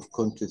of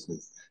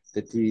consciousness.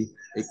 That we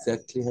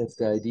exactly have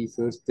the idea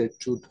first that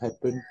should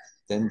happen,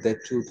 then that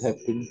should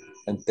happen,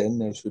 and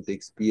then I should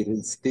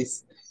experience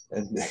this,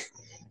 and,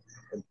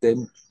 and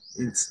then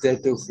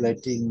instead of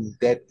letting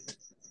that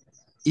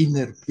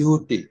inner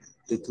beauty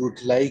that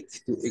would like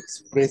to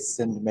express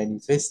and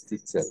manifest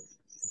itself,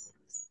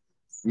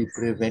 we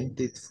prevent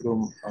it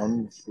from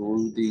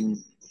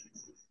unfolding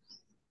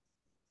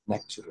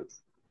naturally,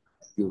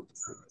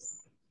 beautifully.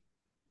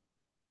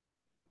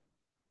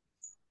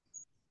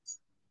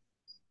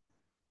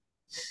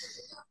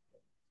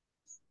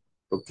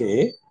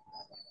 Okay,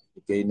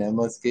 again I'm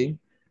asking,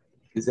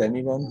 is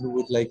anyone who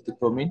would like to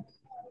comment?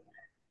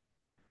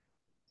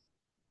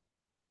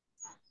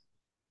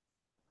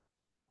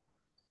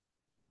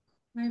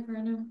 Hi,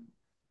 Werner.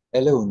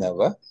 Hello,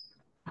 Nava.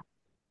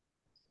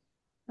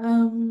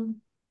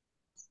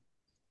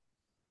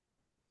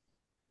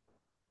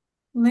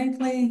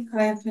 Lately,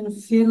 I've been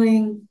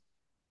feeling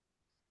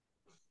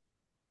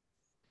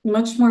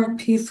much more at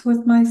peace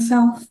with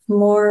myself,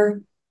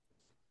 more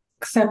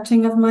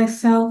accepting of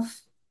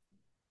myself.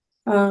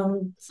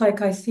 It's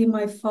like I see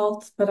my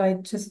faults, but I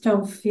just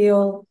don't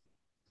feel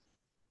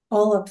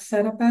all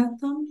upset about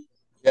them.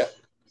 Yeah,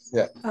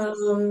 yeah.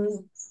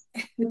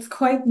 It's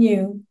quite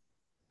new,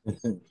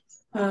 to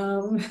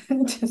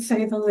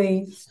say the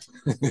least.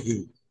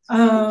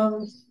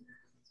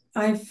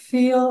 I've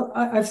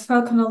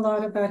spoken a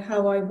lot about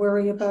how I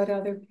worry about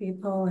other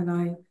people and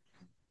I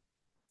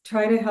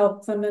try to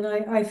help them, and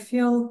I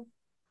feel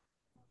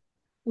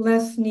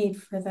less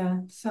need for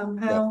that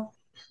somehow.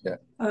 Yeah.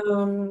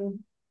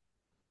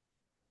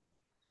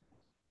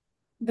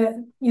 That,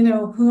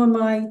 who am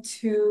I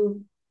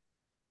to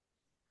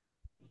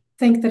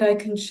think that I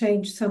can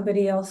change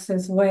somebody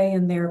else's way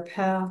and their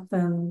path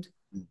and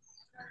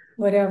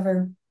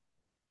whatever.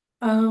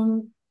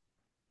 I'm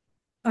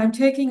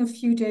taking a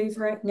few days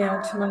right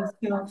now to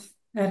myself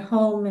at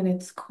home, and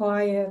it's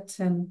quiet,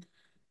 and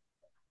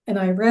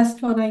I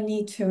rest when I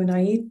need to and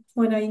I eat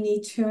when I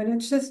need to, and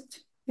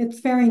it's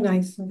very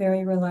nice and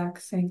very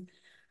relaxing.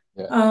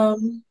 Yeah.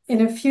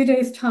 In a few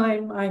days'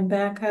 time, I'm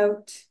back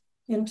out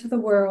into the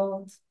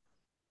world,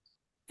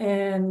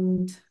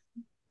 and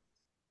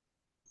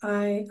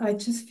I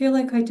just feel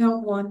like I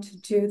don't want to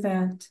do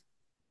that.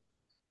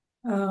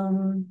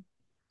 Um,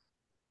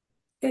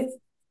 it,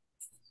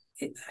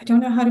 I don't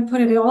know how to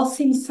put it. It all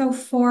seems so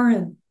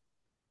foreign.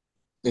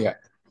 Yeah.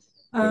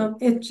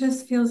 It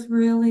just feels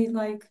really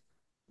like,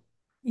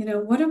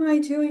 what am I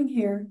doing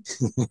here?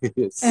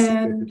 Yes.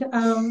 And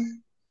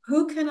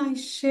who can I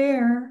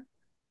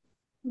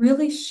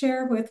really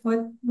share with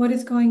what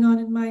is going on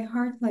in my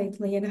heart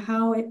lately and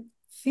how it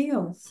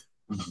feels?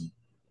 Mhm.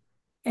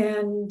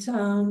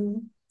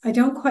 And I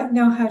don't quite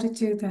know how to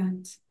do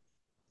that.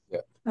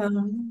 Yeah.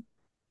 Um,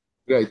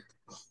 Right.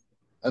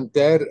 And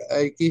there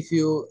I give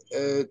you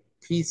a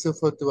piece of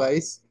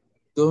advice: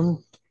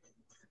 don't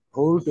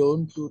hold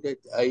on to that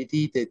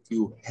idea that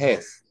you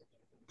have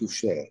to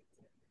share.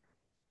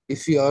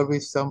 If you are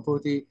with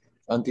somebody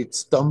and it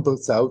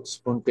stumbles out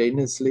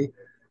spontaneously,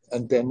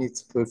 and then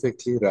it's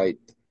perfectly right.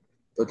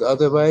 But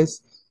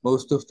otherwise,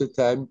 most of the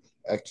time,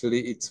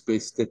 actually, it's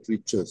best that we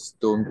just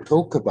don't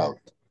talk about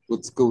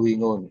what's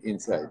going on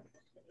inside.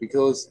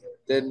 Because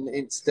then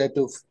instead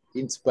of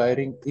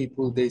inspiring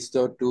people, they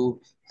start to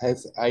have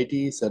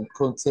ideas and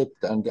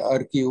concept and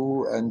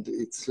argue, and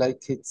it's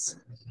like it's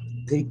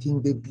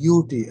taking the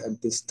beauty and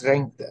the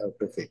strength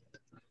out of it.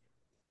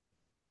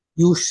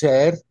 You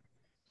share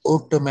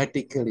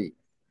automatically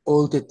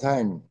all the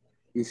time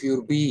with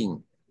your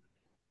being.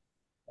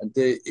 And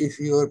if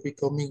you are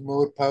becoming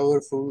more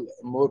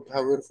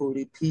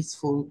powerfully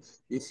peaceful,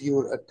 if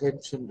your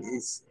attention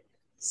is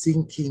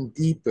sinking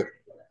deeper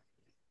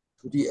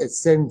to the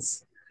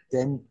essence,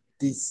 then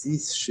this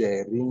is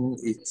sharing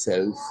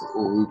itself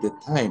all the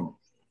time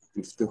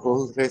with the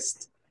whole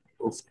rest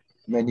of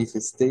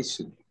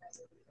manifestation.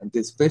 And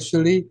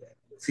especially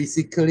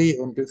physically,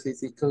 on the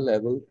physical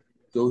level,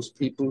 those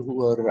people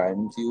who are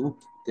around you,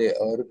 they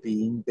are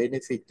being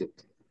benefited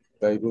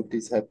by what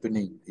is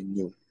happening in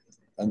you.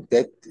 And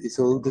that is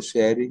all the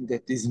sharing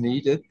that is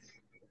needed.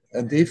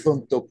 And if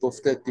on top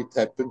of that it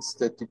happens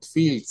that it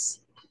feels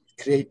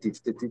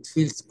creative, that it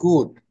feels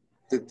good,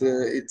 that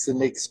it's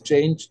an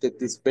exchange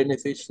that is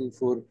beneficial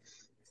for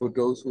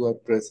those who are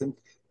present,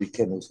 we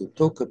can also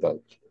talk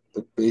about.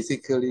 But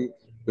basically,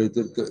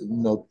 whether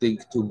not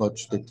think too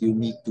much that you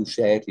need to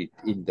share it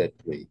in that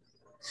way.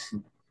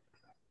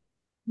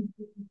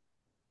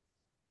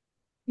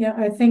 Yeah,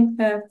 I think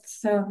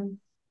that's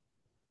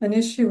an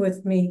issue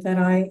with me, that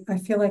I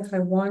feel like I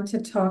want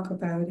to talk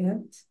about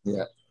it,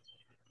 Yeah.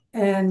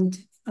 and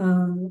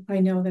I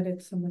know that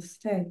it's a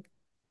mistake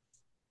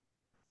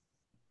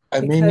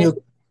I mean, because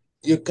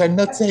you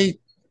cannot say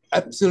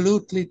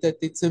absolutely that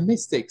it's a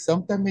mistake.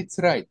 Sometimes it's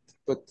right,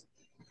 but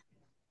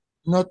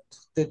not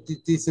that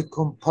it is a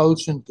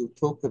compulsion to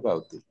talk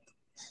about it.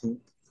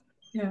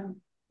 yeah,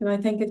 and I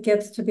think it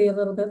gets to be a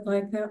little bit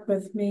like that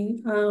with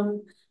me.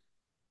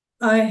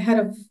 I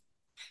had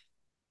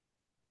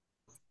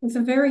it's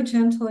a very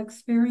gentle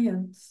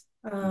experience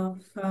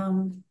of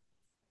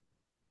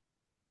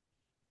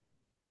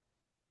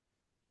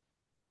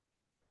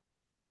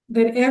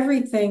that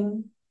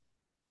everything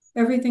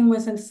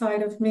was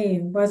inside of me.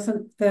 It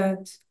wasn't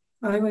that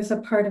I was a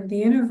part of the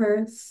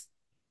universe.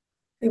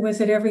 It was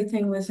that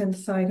everything was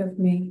inside of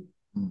me.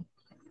 Mm.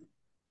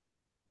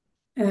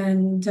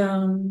 And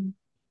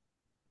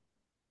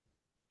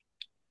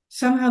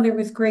somehow there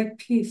was great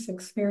peace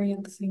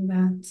experiencing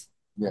that,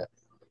 Yeah,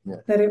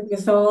 yeah, that it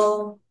was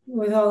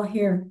all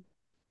here.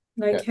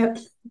 And I yeah. kept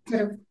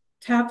sort of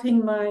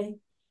tapping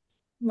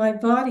my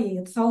body.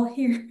 It's all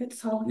here.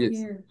 It's all Yes,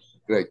 here.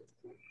 right.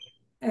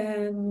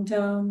 And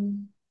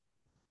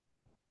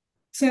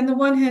so on the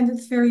one hand,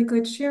 it's very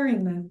good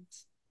sharing that.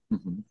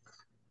 Mhm.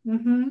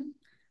 Mm-hmm.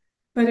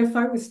 But if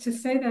I was to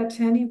say that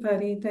to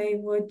anybody, they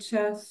would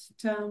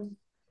just,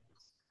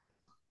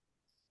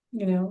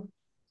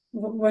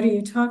 what are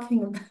you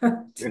talking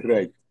about?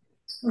 Right.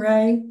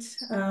 Right?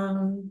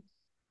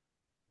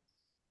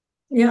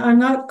 Yeah, I'm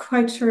not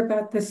quite sure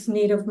about this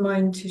need of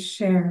mine to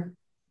share,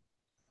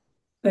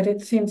 but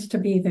it seems to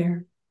be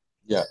there.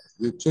 Yeah,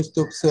 you just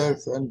observe,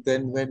 and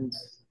then when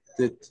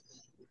that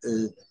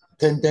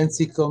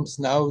tendency comes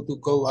now to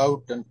go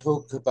out and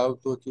talk about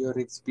what you're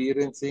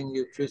experiencing,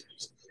 you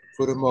just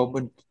for a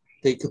moment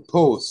take a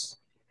pause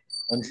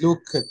and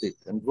look at it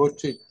and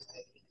watch it.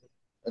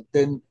 And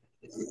then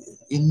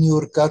in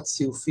your guts,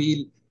 you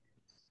feel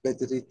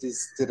whether it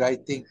is the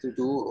right thing to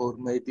do or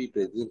maybe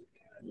better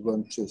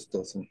one just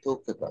doesn't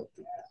talk about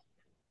it.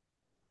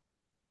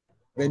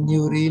 When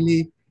you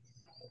really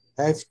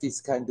have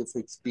these kind of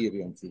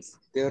experiences,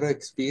 there are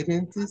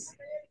experiences,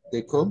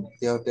 they come,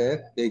 they are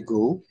there, they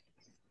go,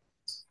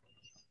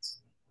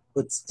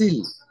 but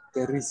still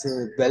there is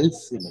a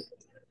wealth in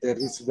it, there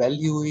is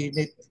value in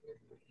it.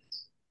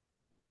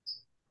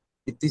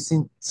 It is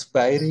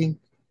inspiring,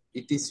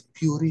 it is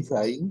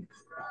purifying.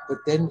 But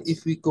then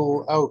if we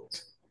go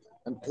out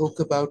and talk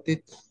about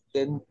it,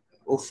 then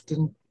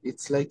often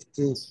it's like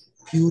the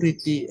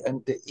purity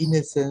and the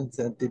innocence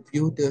and the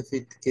beauty of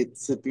it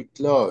gets a bit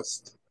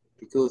lost.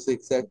 Because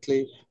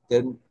exactly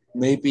then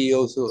maybe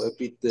also a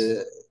bit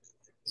the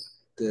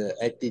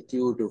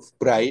attitude of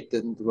pride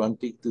and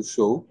wanting to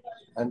show.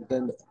 And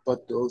then,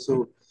 but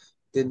also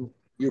then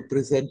you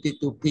present it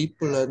to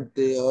people and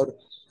they are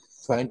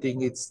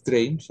finding it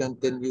strange, and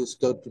then you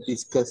start to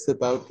discuss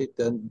about it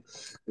and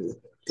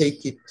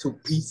take it to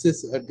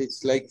pieces, and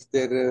it's like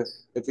there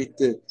a bit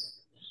the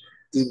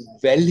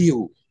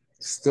value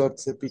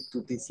starts a bit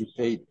to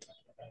dissipate.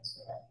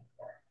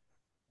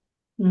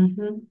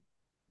 Mm-hmm.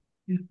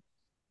 Yeah.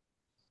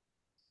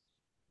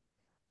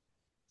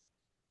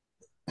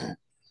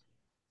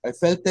 I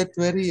felt that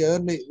very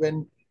early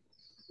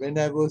when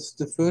I was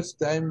the first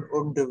time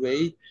on the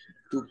way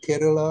to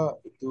Kerala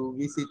to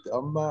visit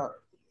Amma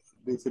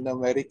with an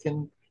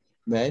American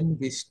man.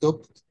 We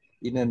stopped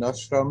in an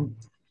ashram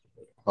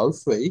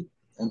halfway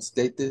and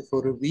stayed there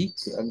for a week.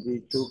 And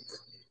we took,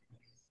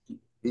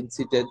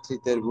 incidentally,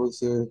 there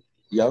was a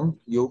young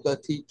yoga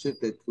teacher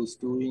that was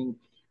doing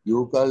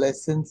yoga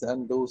lessons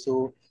and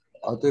also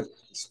other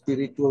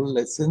spiritual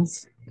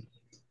lessons.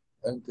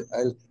 And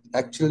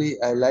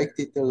I liked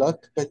it a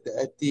lot. But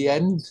at the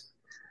end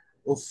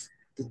of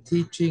the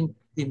teaching,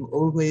 him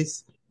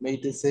always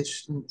made a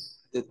session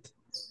that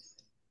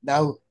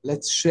now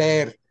let's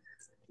share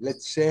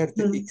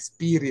the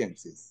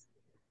experiences.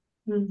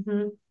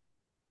 Mm-hmm.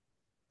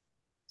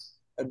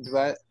 And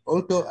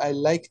although I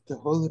liked the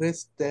whole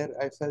rest there,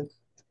 I felt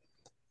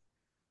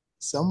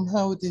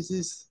somehow this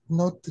is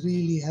not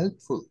really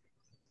helpful.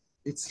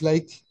 It's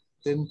like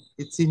then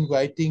it's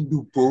inviting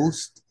to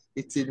boast.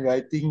 It's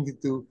inviting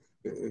to,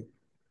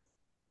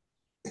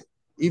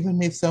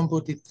 even if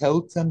somebody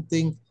told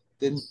something,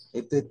 then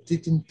that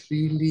didn't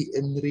really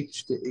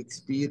enrich the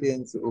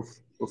experience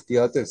of the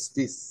others.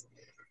 This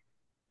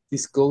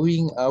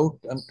going out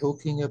and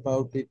talking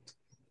about it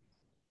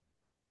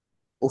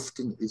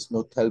often is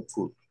not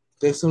helpful.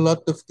 There's a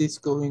lot of this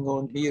going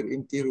on here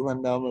in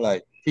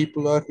Tiruvannamalai.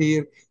 People are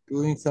here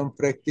doing some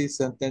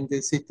practice and then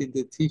they sit in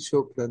the tea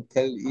shop and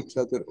tell each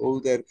other all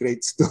their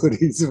great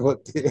stories,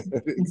 what they are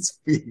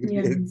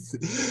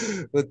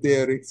what they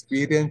are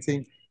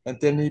experiencing. And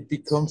then it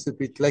becomes a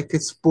bit like a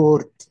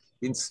sport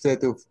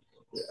instead of,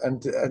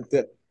 and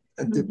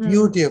the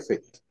beauty of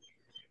it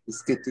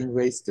is getting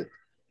wasted.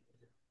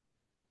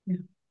 Yeah.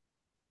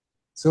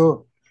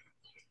 So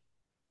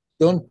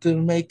don't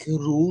make a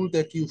rule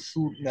that you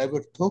should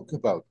never talk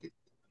about it.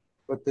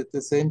 But at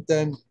the same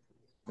time,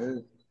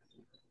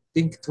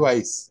 think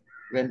twice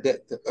when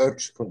the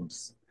urge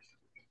comes.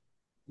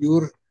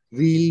 Your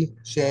real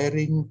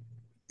sharing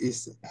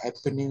is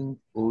happening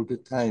all the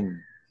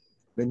time.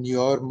 When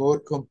you are more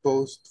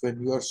composed,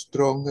 when you are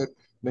stronger,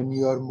 when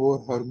you are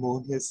more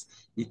harmonious,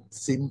 it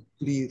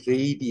simply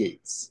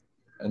radiates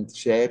and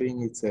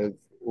sharing itself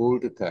all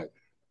the time.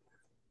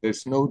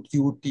 There's no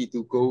duty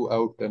to go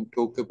out and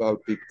talk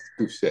about it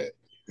to share.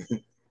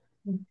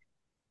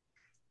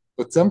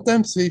 But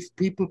sometimes if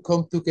people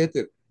come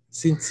together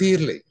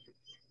sincerely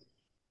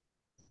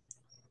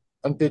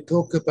and they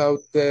talk about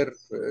their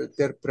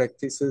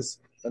practices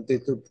and they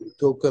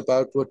talk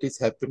about what is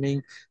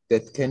happening,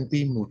 that can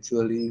be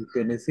mutually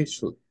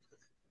beneficial.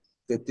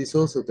 That is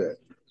also there.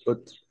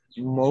 But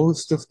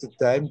most of the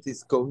time,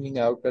 this going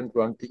out and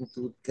wanting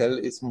to tell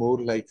is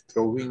more like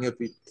throwing a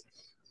bit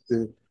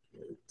the,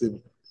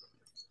 the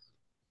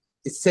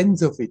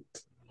essence of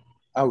it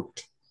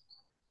out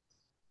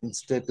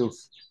instead of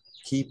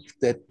keep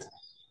that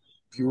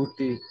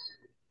beauty,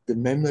 the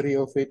memory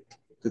of it,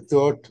 the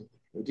thought,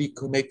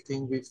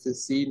 reconnecting with the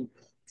scene,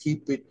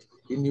 keep it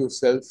in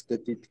yourself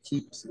that it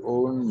keeps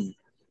on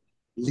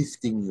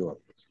lifting you up.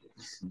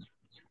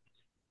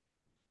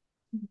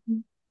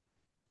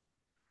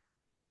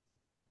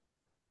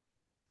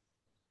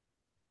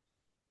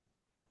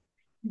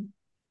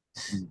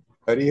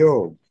 Hari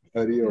Om,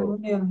 Hari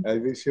Om. Yeah. I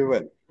wish you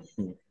well.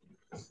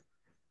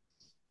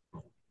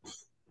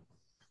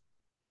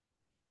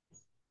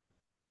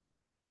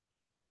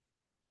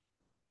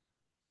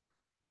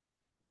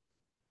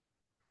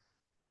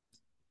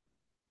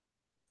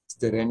 Is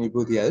there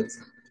anybody else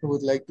who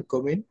would like to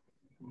come in?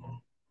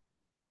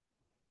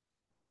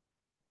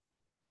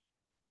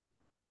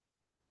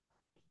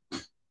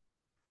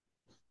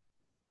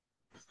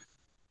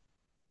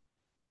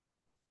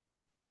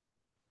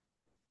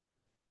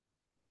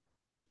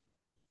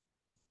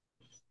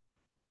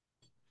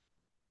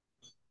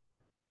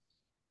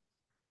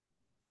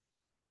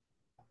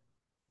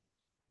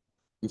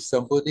 If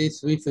somebody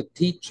is with a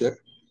teacher,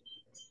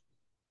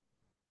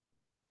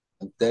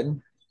 and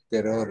then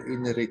there are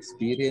inner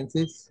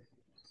experiences,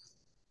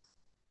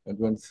 and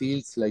one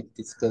feels like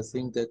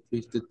discussing that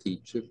with the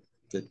teacher,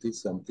 that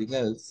is something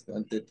else,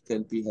 and that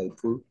can be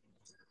helpful.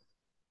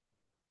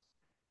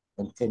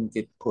 One can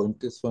get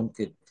pointers, one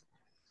can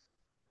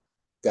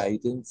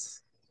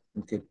guidance,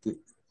 and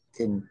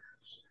can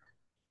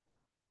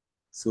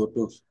sort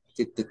of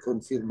get the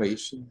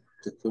confirmation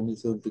that one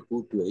is on the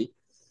good way,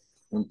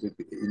 in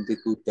the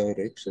good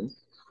direction.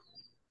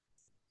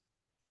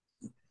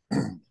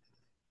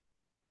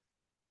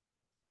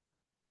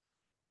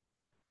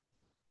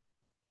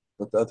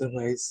 But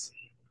otherwise,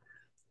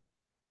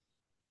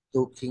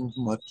 talking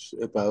much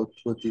about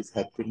what is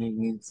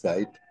happening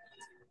inside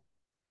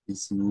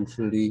is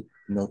usually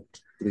not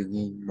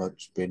bringing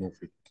much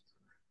benefit.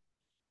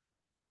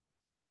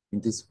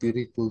 In the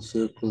spiritual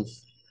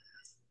circles,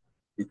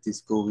 it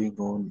is going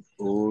on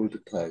all the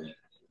time.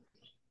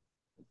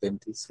 Then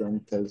this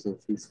one tells of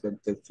his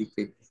fantastic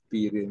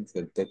experience,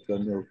 and that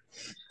one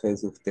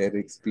tells of their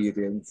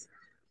experience,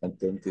 and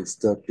then they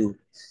start to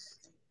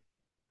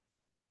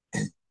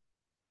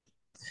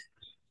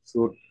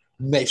sort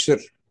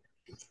measure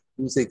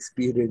whose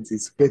experience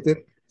is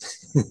better.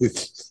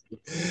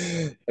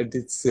 And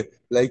it's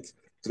like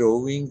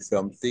throwing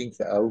something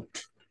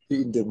out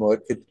in the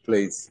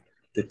marketplace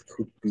that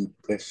could be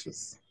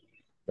precious,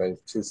 well,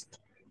 just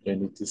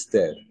when it is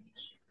there.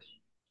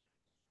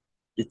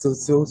 It's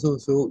also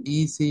so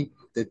easy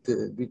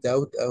that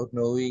without our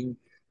knowing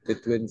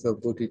that when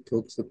somebody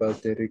talks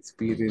about their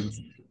experience,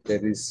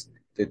 there is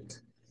that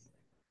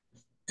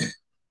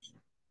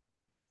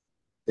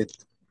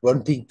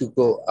wanting to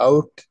go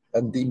out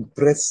and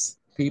impress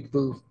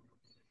people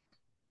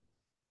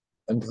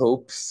and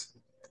hopes,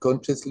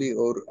 consciously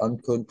or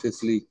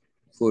unconsciously,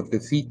 for the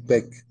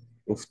feedback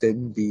of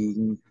them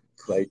being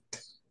quite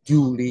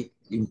duly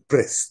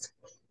impressed.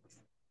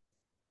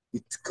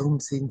 It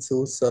comes in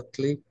so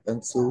subtly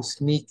and so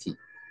sneaky.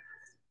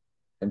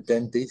 And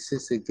then this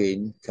is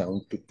again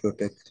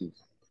counterproductive.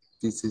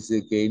 This is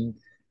again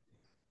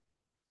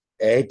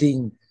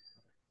adding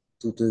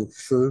to the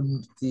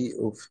firmity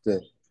of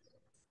the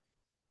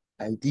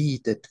idea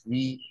that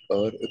we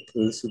are a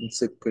person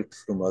separate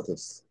from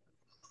others.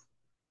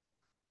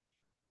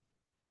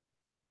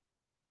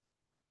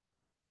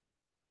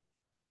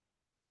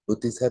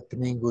 What is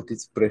happening, what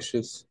is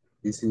precious,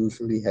 is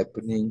usually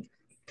happening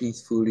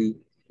peacefully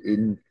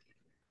in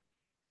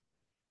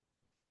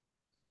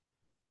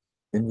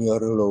when we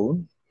are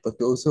alone, but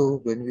also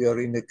when we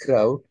are in a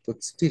crowd,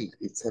 but still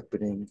it's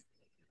happening.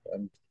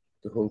 And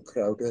the whole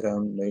crowd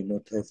around may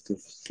not have the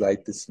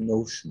slightest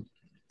notion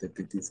that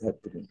it is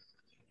happening.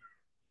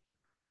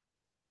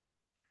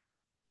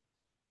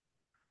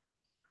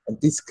 And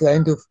this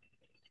kind of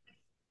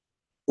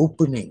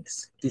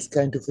openings, this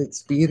kind of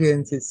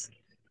experiences,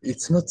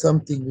 it's not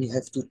something we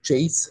have to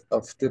chase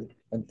after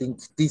and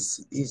think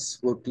this is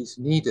what is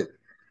needed.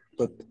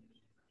 But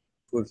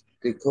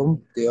they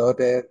come, they are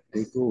there,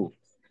 they go.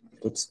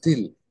 But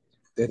still,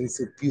 there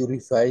is a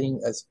purifying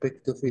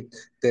aspect of it.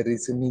 There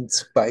is an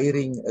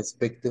inspiring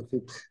aspect of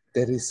it.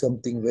 There is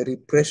something very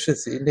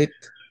precious in it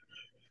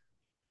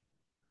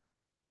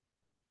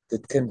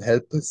that can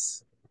help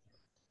us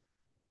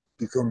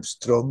become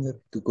stronger,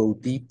 to go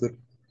deeper,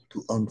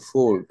 to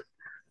unfold.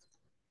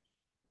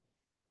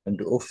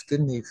 And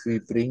often, if we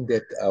bring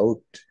that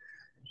out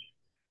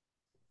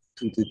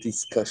to the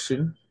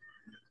discussion,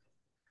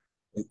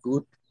 a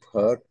good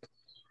part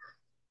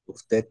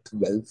of that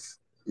wealth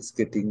is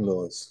getting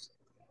lost.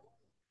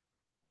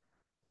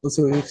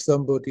 Also, if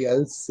somebody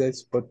else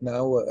says, but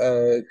now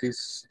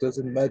this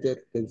doesn't matter,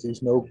 this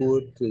is no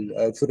good,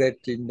 I've read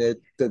in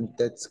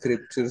that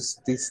scriptures,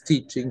 this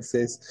teaching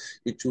says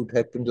it should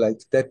happen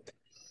like that,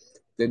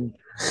 then,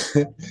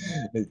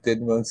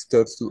 then one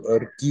starts to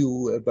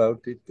argue about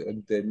it,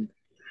 and then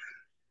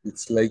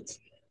it's like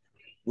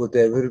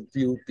whatever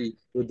beauty,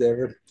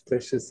 whatever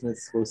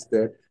preciousness was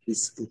there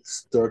is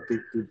started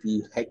to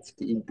be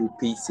hacked into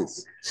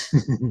pieces.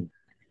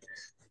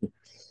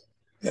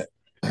 Yeah.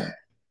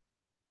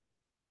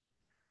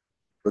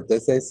 But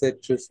as I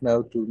said just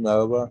now to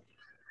Nava,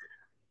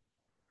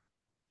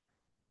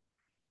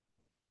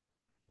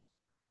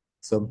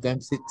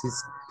 sometimes it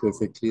is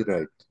perfectly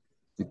right.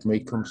 It may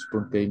come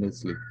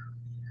spontaneously.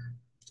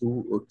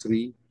 Two or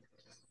three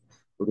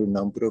or a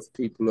number of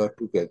people are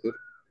together,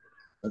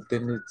 and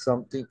then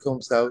something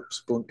comes out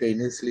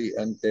spontaneously,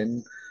 and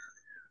then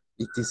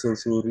it is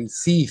also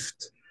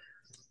received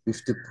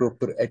with the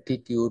proper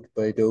attitude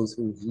by those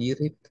who hear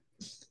it,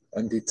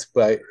 and it's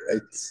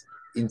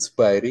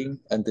inspiring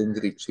and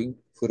enriching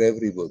for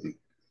everybody.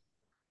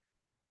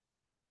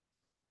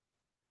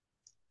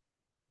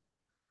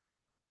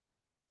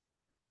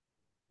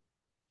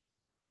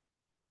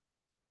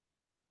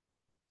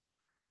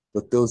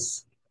 But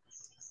those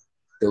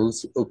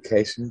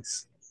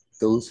occasions,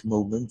 those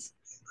moments,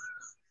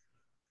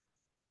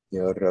 they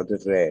are rather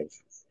rare.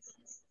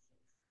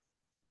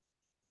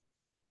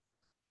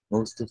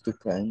 Most of the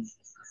time,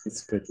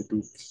 it's better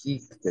to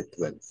keep that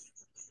wealth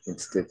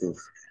instead of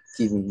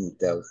giving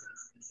it out.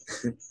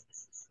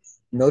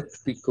 Not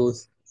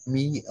because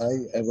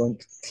I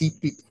want to keep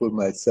it for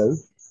myself,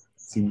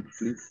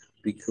 simply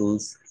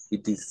because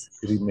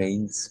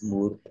remains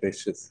more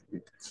precious.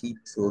 It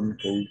keeps on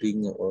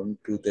holding on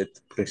to that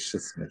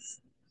preciousness,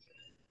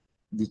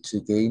 which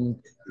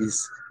again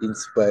is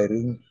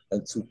inspiring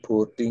and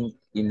supporting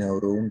in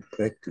our own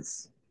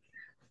practice.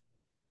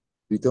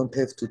 We don't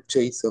have to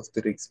chase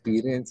after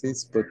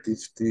experiences, but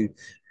if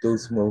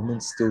those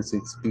moments, those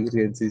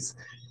experiences,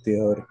 they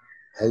are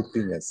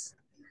helping us.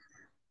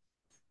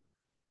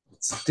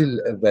 It's still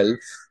a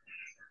wealth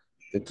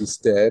that is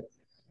there,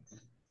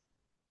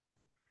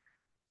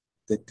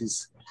 that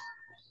is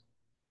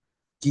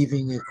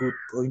giving a good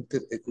pointer,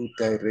 a good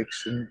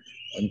direction,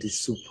 and is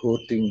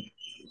supporting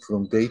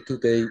from day to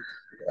day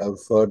our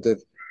further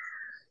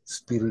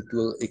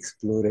spiritual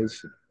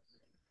exploration.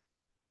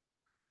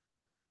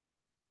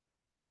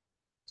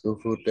 So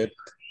for that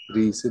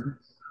reason,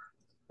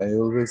 I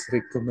always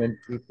recommend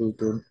people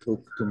don't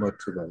talk too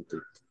much about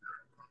it.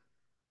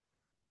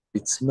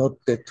 It's not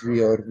that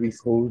we are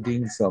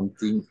withholding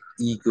something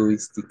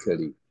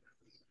egoistically.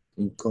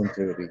 In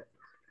contrary,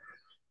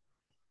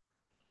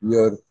 we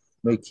are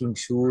making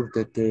sure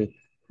that the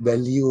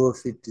value of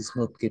it is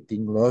not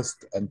getting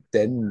lost, and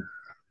then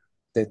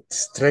that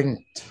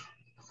strength,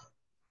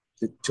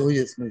 the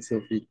joyousness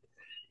of it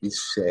is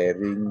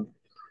sharing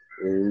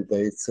all by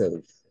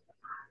itself.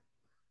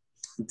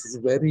 It is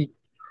very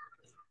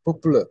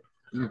popular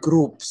in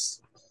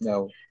groups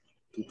now.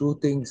 to do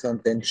things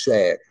and then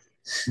share.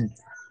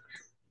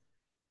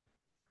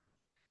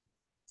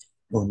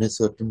 On a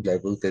certain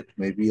level, that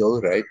may be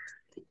all right,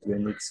 but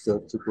when it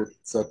starts to get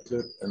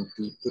subtler and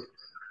deeper,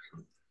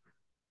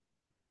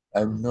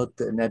 I'm not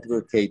an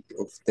advocate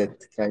of that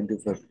kind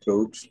of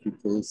approach,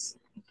 because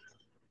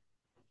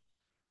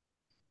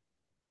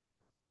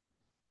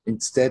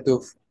instead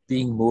of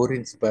being more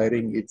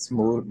inspiring, it's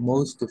more,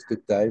 most of the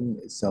time,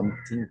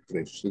 something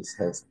precious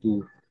has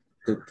to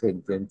the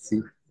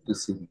tendency to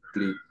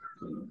simply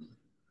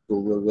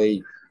go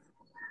away.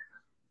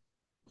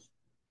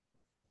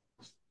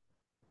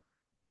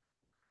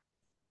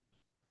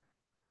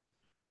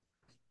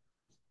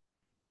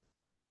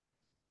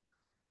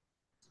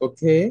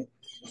 Okay,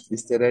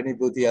 is there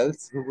anybody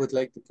else who would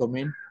like to come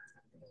in?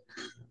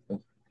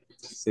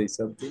 Say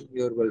something,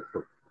 you're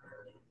welcome.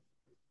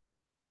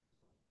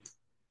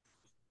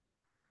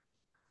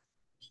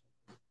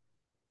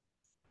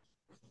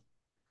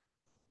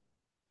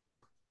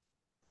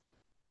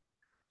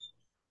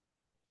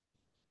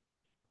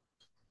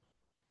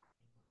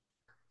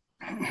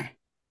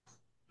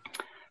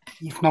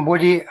 If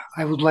nobody,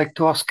 I would like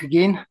to ask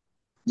again.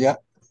 Yeah.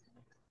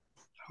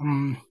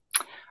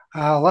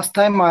 Last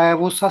time I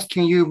was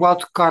asking you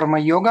about karma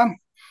yoga,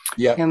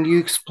 Yeah. and you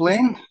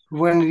explained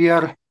when we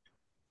are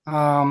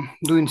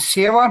doing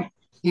seva,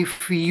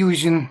 if we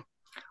using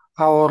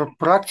our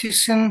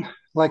practicing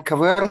like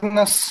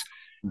awareness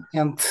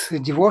and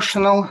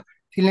devotional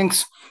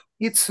feelings,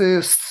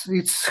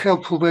 it's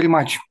helpful very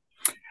much.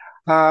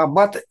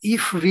 But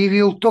if we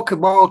will talk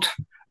about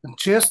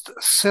just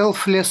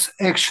selfless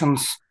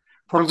actions,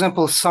 for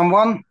example,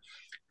 someone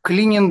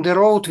cleaning the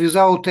road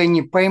without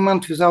any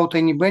payment, without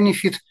any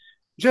benefit,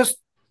 just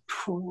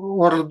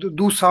or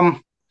do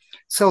some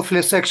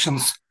selfless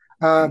actions,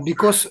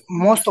 because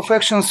most of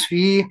actions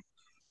we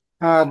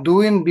are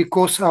doing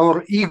because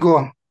our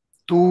ego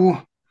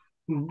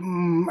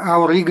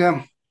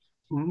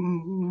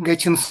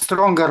getting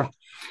stronger.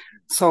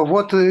 So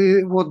what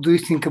do you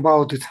think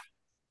about it?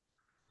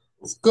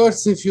 Of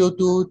course, if you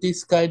do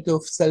this kind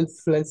of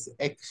selfless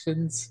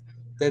actions,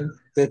 then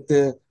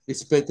that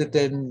is better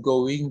than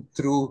going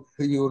through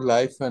your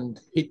life and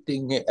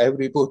hitting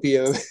everybody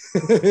away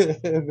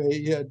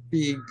and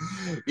being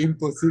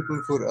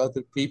impossible for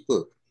other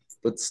people.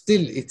 But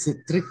still, it's a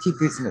tricky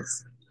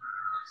business.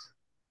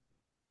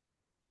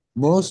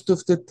 Most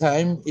of the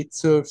time, it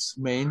serves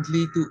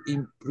mainly to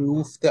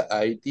improve the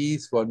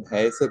ideas one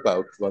has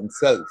about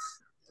oneself.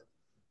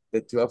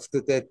 That after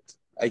that,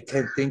 I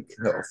can think,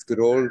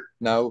 after all,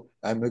 now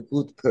I'm a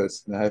good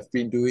person. I've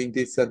been doing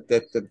this and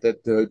that, and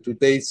that.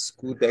 Today's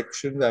good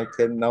action, I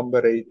can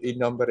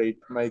enumerate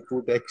my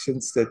good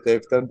actions that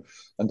I've done,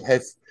 and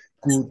have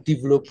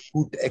developed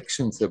good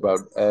actions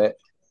about,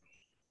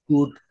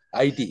 good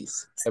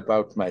ideas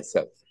about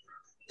myself.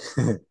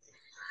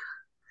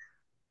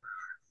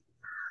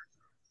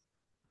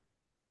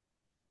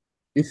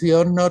 If we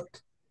are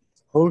not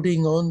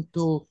holding on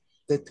to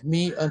that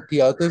me and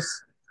the others,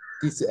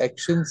 these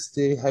actions,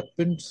 they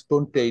happen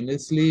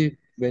spontaneously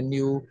when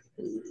you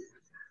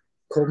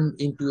come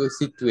into a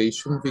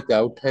situation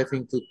without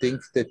having to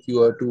think that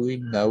you are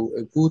doing now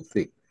a good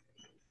thing.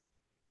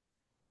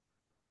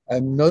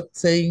 I'm not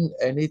saying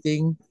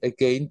anything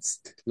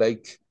against,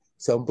 like,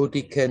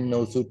 somebody can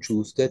also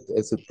choose that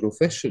as a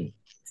profession,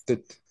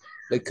 that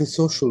like a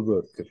social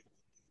worker,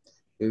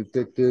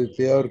 that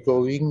they are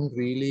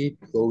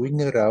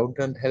going around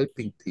and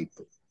helping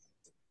people.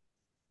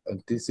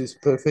 And this is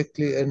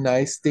perfectly a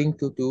nice thing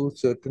to do,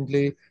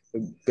 certainly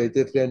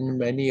better than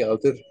many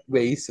other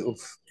ways of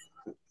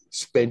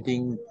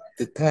spending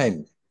the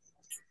time.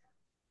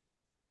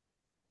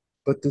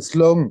 But as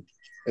long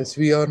as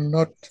we are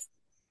not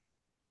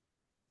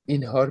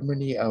in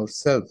harmony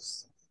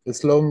ourselves,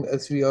 as long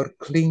as we are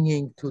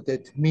clinging to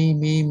that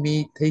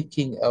me,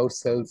 taking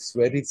ourselves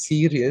very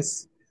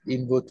serious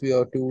in what we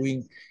are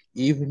doing,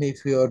 even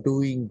if we are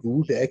doing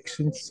good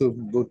actions, so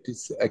what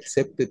is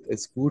accepted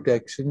as good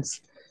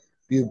actions,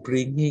 we're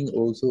bringing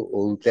also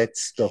all that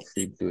stuff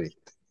into it.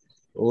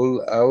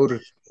 All our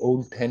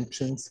own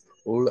tensions,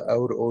 all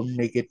our own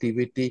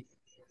negativity,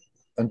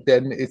 and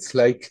then it's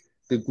like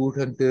the good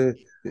and the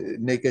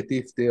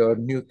negative, they are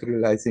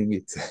neutralizing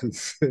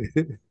itself.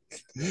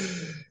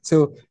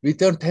 So we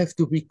don't have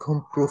to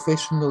become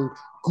professional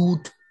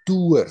good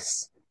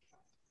doers.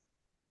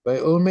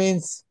 By all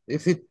means,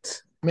 if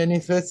it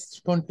manifests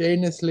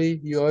spontaneously,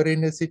 you are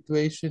in a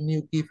situation,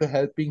 you give a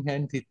helping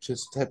hand, it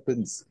just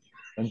happens.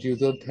 And you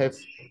don't have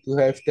to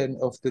have then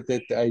after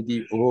that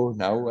idea, oh,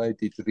 now I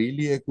did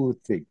really a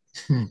good thing.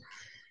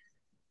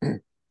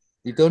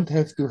 We don't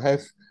have to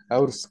have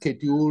our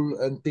schedule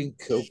and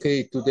think,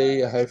 okay,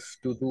 today I have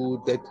to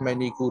do that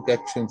many good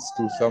actions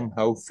to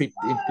somehow fit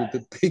into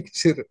the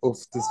picture of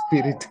the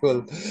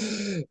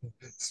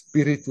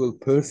spiritual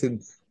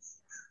person.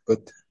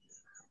 But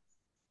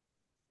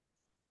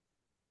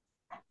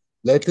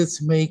let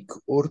us make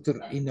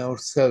order in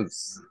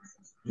ourselves.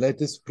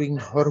 Let us bring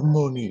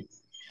harmony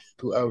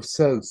to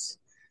ourselves.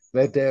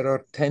 Where there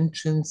are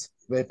tensions,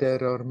 where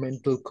there are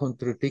mental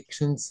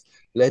contradictions,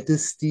 let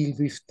us deal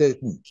with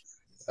them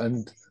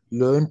and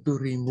learn to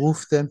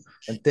remove them.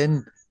 And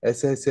then,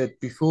 as I said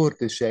before,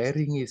 the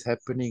sharing is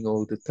happening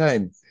all the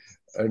time.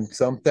 And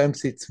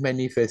sometimes it's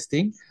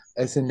manifesting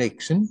as an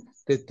action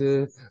that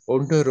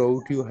on the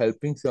road you're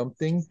helping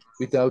something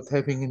without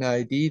having an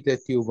idea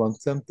that you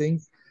want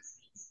something.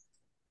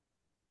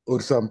 Or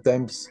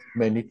sometimes,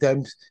 many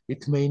times,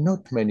 it may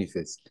not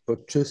manifest,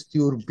 but just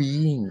your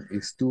being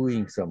is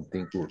doing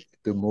something good.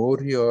 The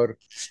more you are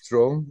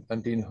strong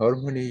and in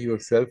harmony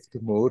yourself,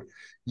 the more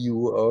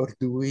you are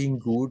doing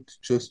good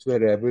just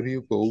wherever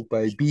you go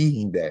by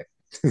being there.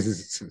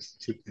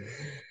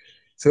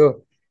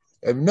 So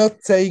I'm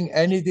not saying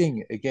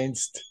anything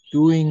against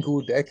doing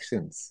good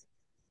actions.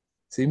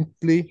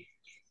 Simply,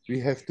 we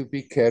have to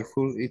be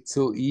careful. It's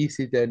so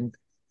easy then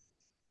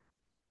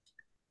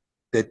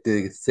that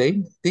the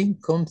same thing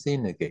comes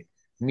in again.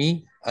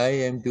 Me, I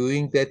am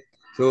doing that.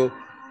 So,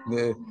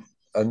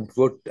 and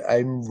what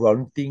I'm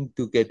wanting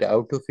to get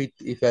out of it,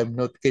 if I'm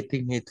not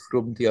getting it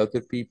from the other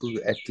people,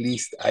 at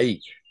least I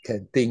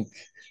can think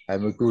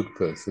I'm a good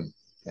person.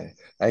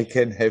 I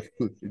can have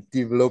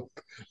develop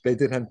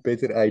better and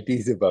better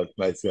ideas about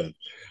myself,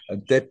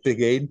 and that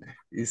again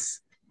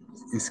is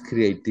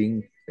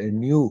creating a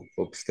new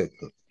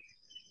obstacle.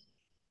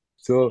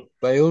 So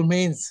by all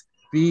means,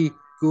 be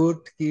good,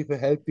 give a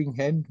helping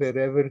hand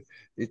wherever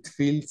it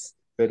feels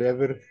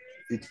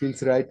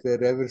right,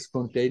 wherever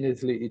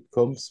spontaneously it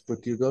comes,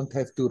 but you don't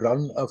have to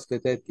run after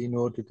that in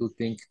order to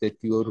think that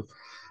you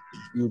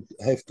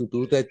have to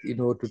do that in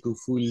order to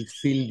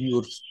fulfill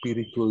your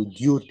spiritual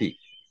duty.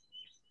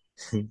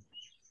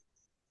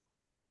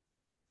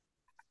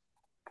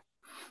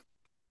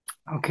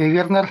 Okay,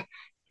 Werner,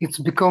 it's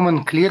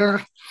becoming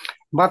clearer.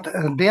 But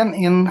then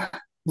in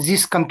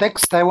this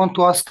context, I want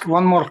to ask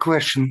one more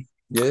question.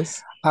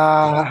 Yes.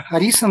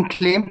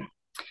 Recently,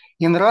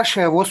 in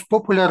Russia was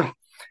popular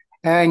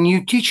a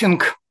new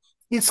teaching.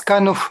 It's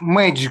kind of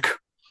magic,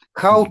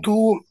 how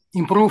to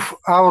improve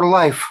our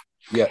life.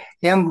 Yeah.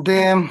 And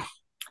the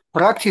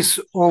practice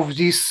of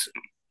this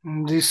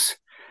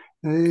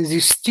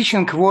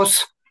teaching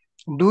was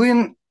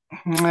doing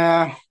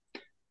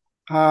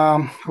how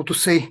to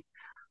say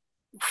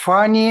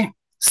funny,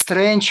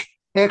 strange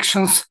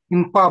actions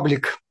in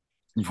public.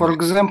 For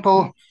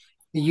example,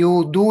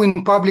 you do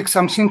in public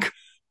something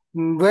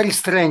very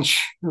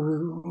strange,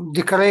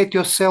 decorate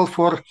yourself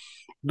or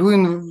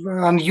doing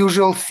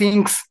unusual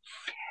things,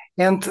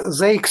 and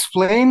they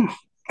explain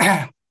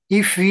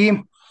if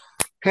we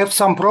have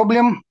some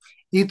problem,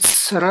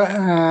 it's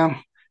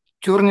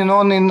turning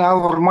on in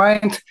our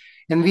mind,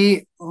 and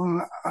we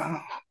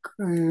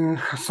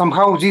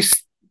somehow these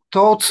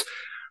thoughts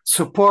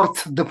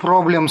support the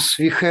problems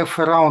we have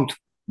around.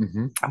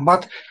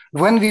 But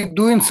when we're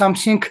doing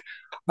something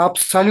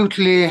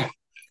absolutely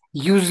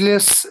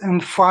useless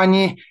and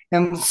funny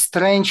and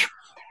strange,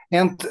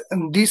 and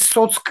these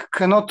thoughts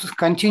cannot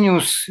continue,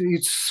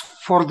 it's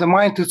for the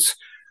mind, it's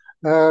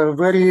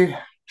very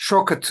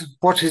shocked.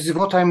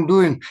 What I'm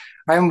doing?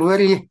 I'm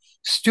very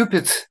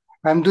stupid.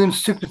 I'm doing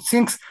stupid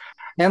things,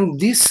 and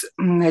these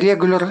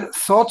regular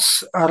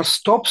thoughts are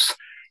stops,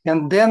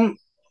 and then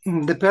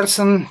the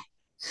person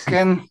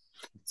can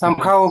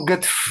somehow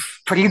get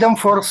freedom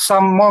for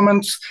some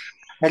moments,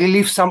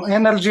 relieve some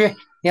energy,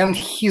 and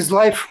his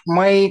life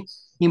may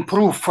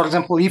improve. For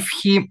example, if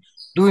he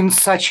doing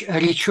such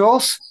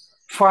rituals,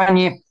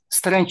 funny,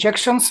 strange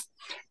actions,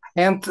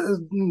 and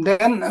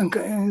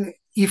then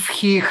if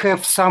he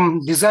have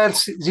some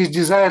desires, these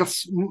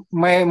desires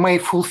may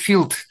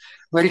fulfilled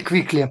very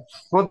quickly.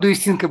 What do you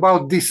think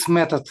about this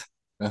method?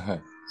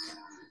 That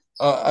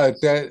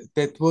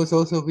was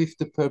also with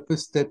the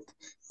purpose that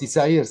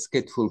desires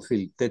get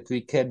fulfilled, that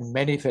we can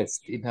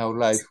manifest in our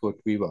life what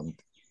we want.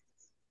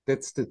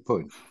 That's the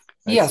point.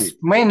 Yes,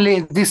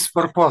 mainly this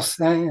purpose.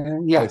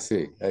 Yeah. I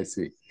see.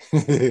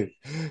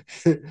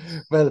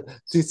 Well,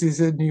 this is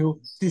a new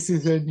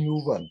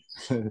one.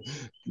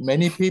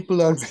 Many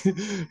people are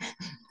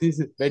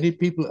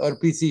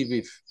busy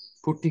with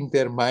putting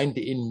their mind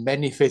in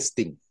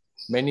manifesting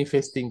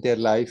their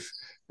life.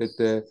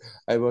 That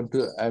I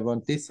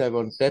want this, I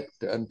want that,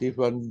 and if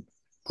one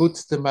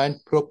puts the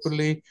mind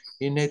properly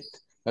in it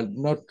and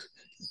not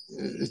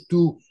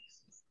too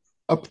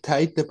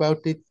uptight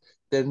about it,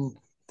 then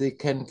they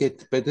can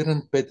get better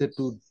and better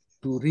to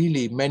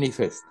really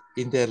manifest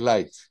in their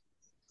life.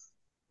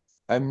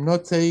 I'm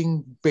not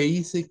saying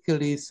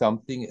basically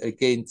something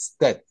against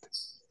that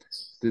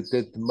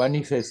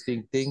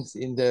manifesting things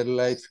in their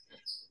life,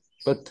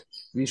 but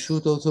we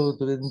should also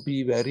then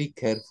be very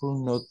careful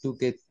not to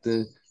get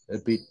a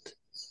bit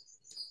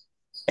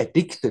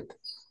addicted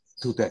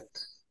to that.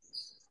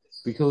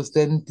 Because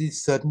then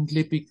this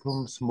suddenly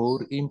becomes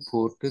more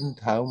important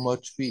how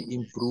much we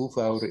improve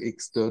our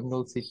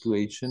external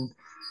situation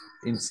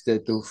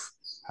instead of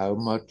how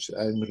much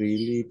I'm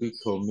really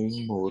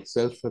becoming more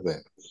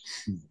self-aware.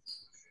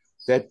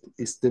 That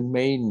is the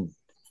main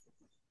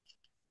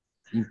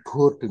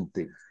important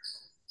thing.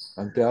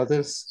 And the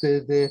others,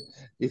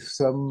 if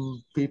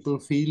some people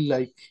feel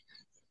like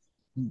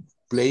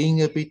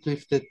playing a bit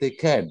with that, they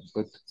can.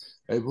 But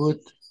I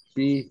would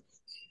be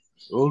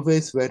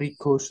always very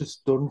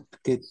cautious. Don't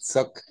get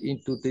sucked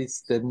into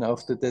this. Then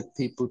after that,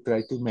 people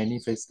try to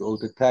manifest all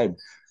the time.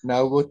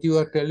 Now, what you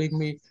are telling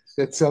me,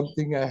 that's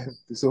something I have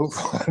so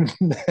far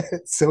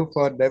so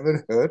far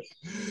never heard.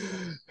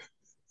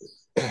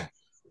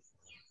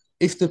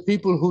 If the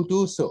people who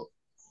do so,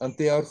 and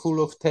they are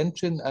full of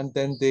tension, and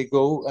then they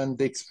go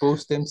and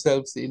expose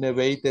themselves in a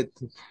way that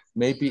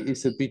maybe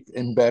is a bit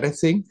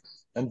embarrassing,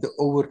 and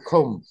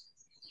overcome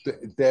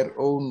their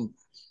own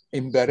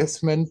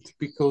embarrassment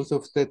because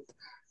of that,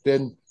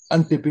 then,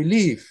 and they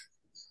believe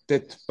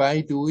that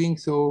by doing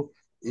so,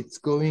 it's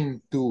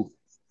going to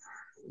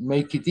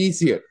make it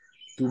easier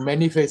to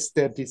manifest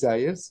their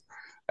desires.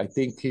 I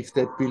think if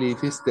that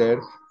belief is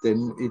there,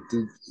 then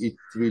it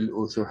will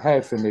also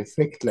have an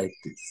effect like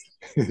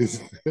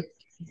this.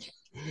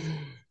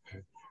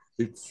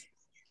 it's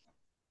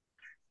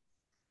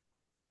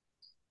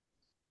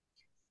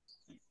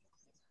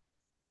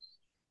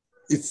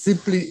it's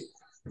simply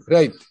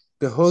right.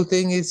 The whole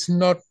thing is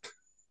not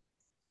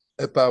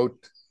about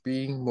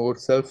being more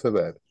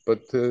self-aware,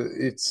 but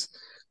it's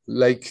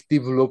like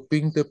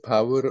developing the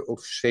power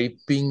of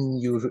shaping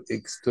your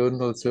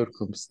external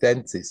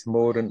circumstances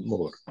more and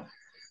more.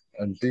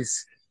 And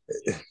this,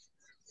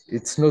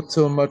 it's not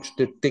so much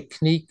the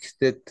technique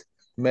that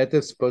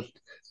matters, but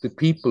the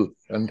people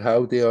and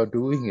how they are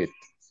doing it.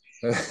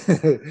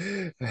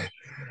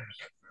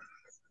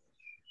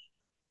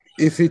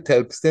 If it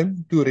helps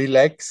them to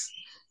relax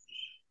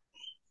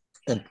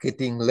and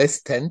getting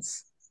less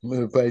tense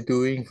by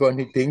doing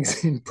funny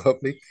things in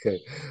public,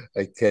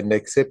 I can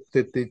accept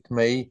that it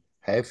may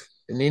have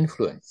an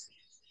influence.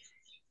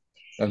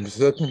 And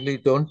certainly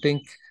don't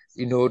think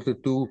in order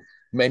to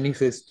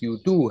manifest you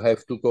do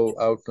have to go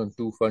out and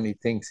do funny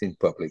things in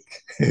public.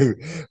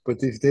 But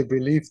if they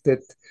believe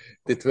that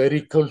that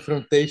very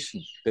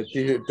confrontation,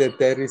 that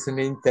there is an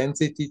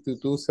intensity to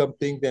do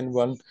something, then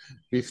one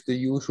with the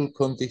usual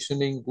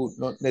conditioning would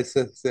not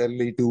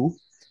necessarily do,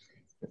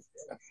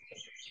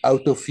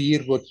 out of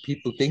fear what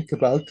people think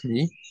about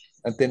me,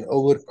 and then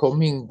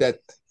overcoming that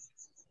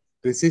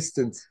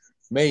resistance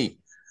may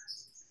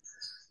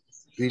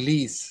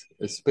release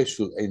a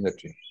special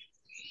energy.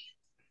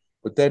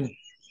 But then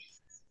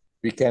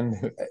we can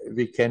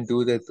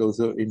do that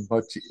also in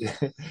much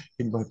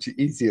in much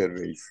easier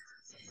ways.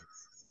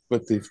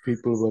 But if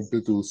people want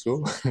to do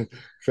so,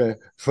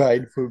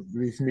 fine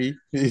with me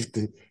if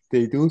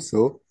they do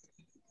so.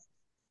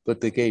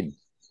 But again,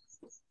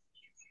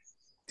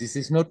 this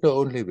is not the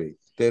only way.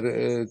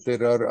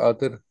 There are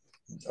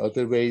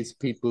other ways,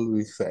 people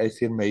with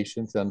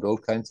affirmations and all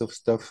kinds of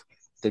stuff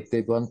that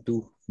they want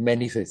to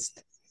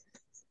manifest,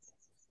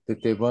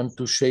 that they want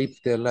to shape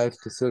their life,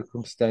 the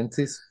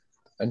circumstances.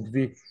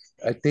 And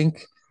I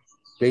think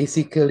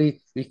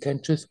basically we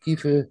can just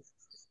give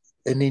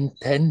an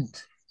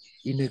intent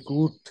in a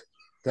good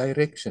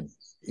direction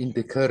in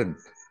the current,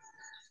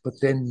 but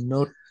then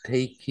not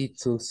take it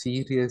so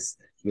serious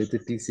whether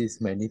this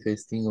is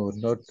manifesting or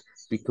not,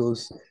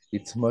 because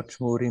it's much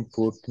more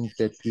important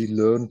that we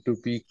learn to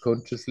be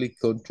consciously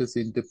conscious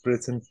in the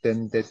present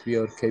than that we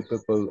are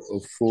capable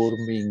of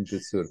forming the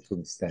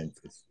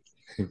circumstances.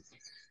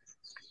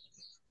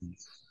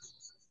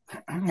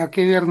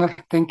 Okay, Werner,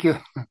 thank you.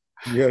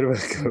 You're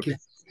welcome. Thank you.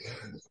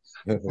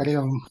 Hari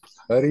Om.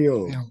 Hari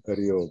Om.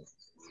 Hari Om.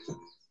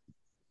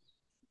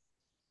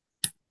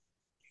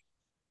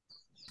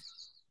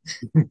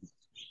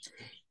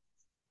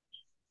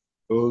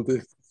 All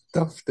the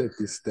stuff that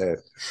is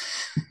there.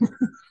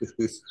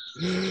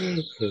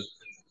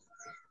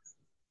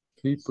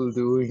 People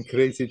doing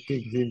crazy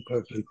things in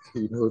public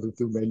in order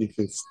to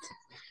manifest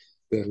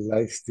their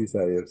life's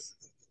desires.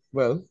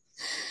 Well,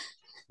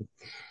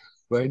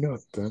 why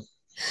not? Huh?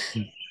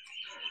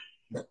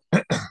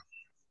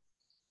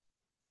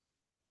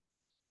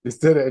 Is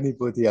there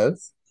anybody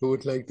else who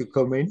would like to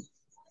come in?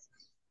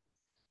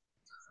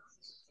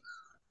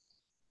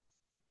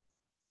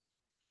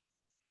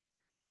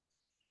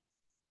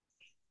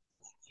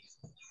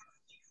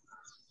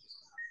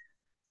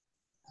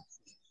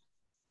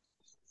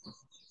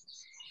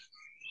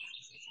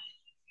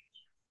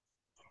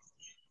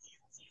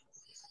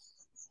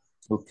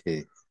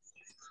 Okay,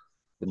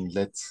 then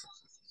let's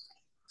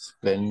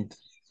spend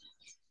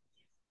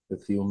a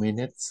few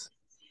minutes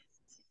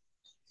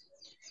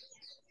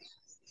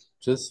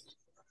just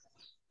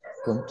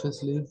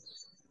consciously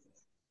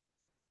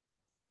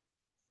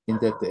in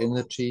that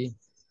energy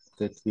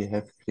that we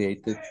have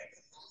created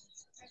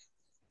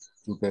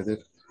together.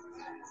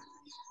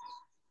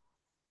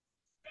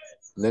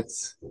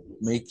 Let's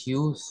make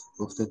use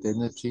of that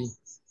energy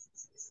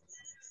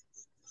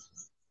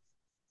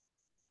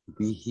to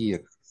be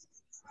here,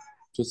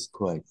 just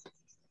quiet.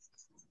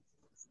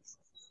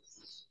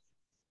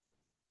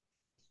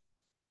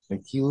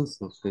 Make use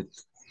of that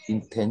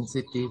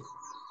intensity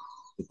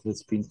that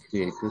has been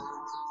created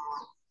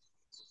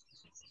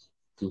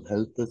to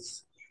help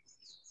us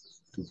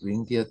to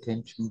bring the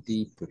attention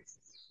deeper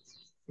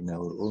in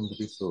our own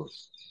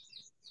resource.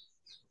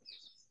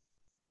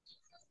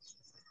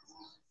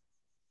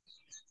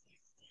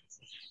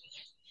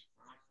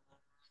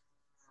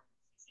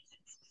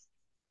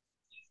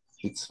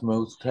 It's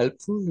most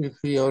helpful if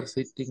we are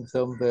sitting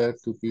somewhere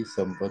to be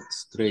somewhat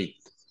straight,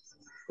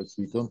 but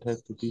we don't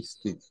have to be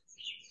stiff.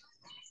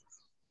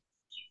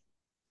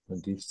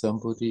 And if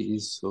somebody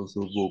is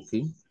also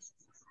walking,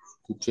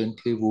 to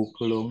gently walk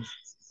along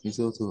is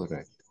also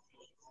right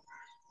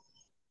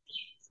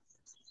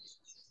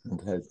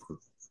and helpful.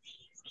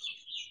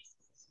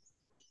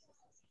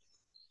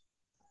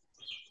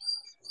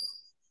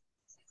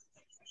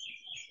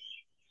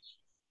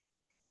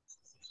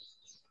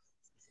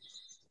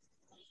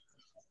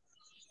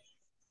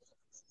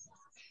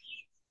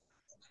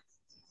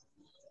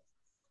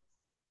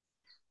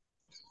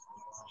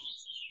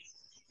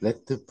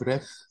 Let the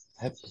breath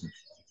happen.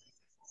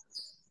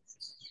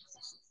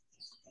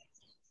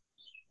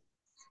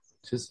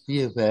 Just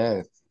be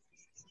aware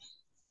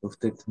of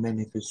that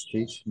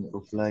manifestation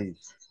of life,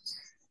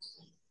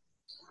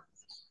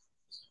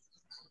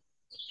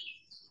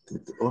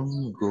 that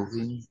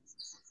ongoing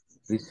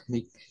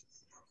rhythmic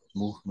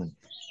movement.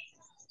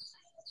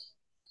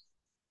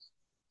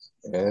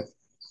 Air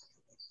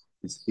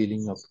is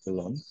filling up the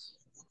lungs.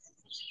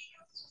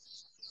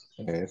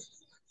 Air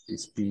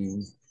is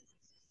being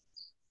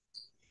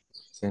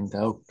sent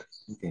out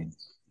again.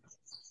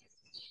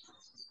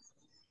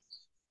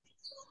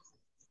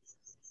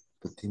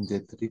 But in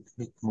that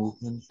rhythmic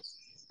movement,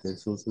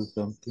 there's also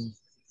something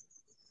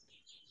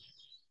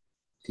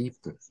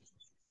deeper,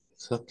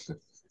 subtler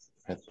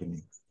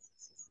happening.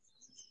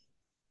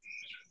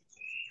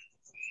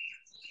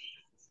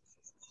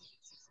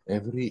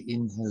 Every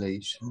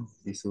inhalation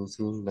is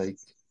also like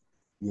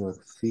you're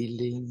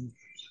feeling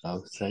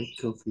our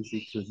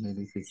psychophysical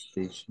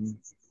manifestation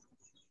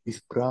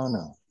with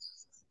prana,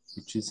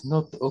 which is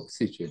not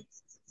oxygen.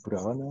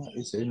 Prana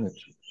is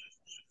energy.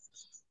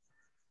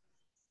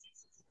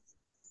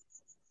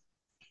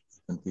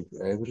 And with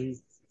every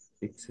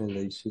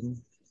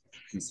exhalation,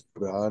 this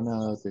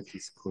prana that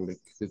is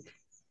collected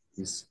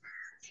is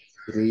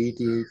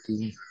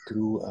radiating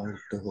throughout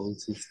the whole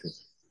system.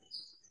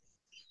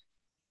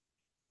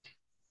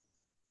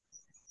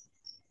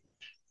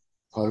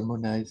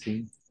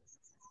 Harmonizing,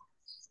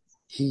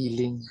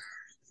 healing,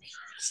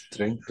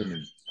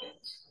 strengthening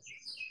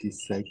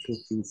this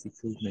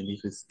psychophysical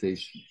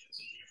manifestation.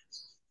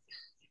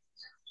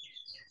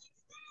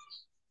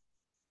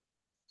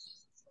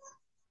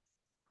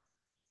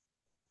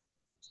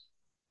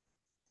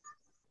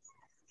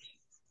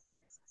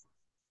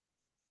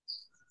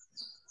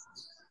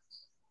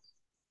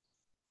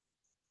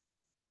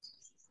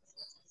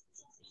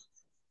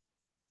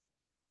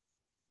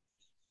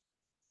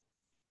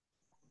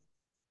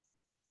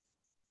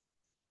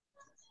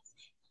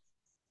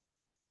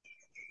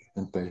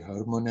 And by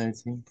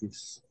harmonizing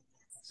this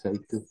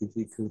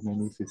psychophysical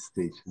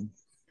manifestation,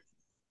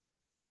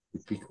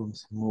 it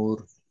becomes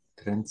more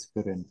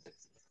transparent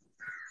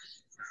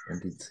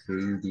and it's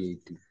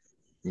radiating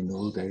in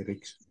all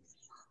directions.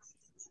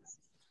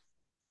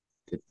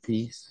 The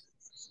peace,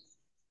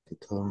 the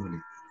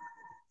harmony.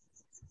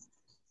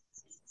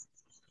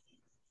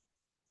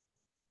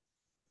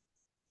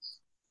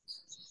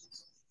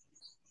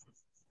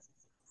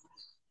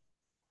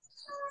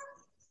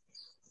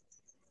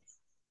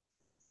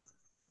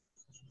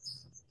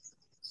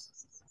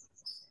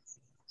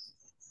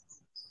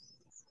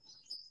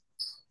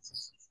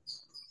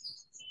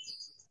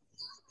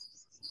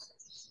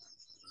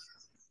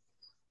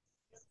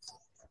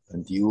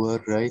 And you are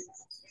right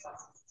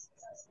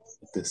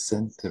at the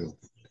center of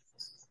it.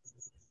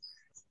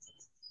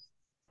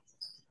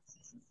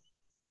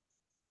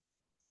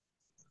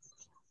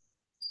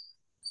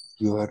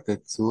 You are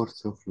that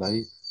source of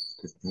life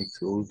that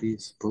makes all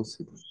this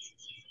possible.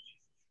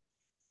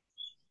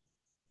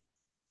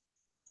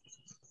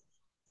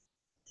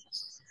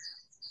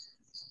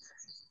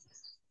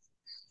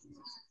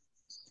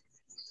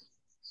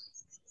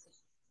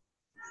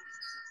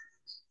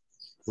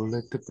 So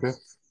let the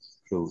breath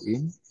flow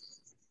in,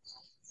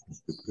 let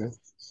the breath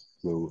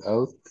flow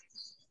out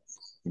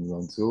in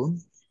one's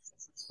own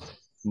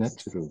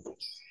natural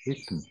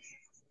rhythm,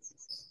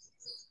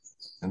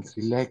 and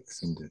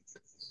relax in that.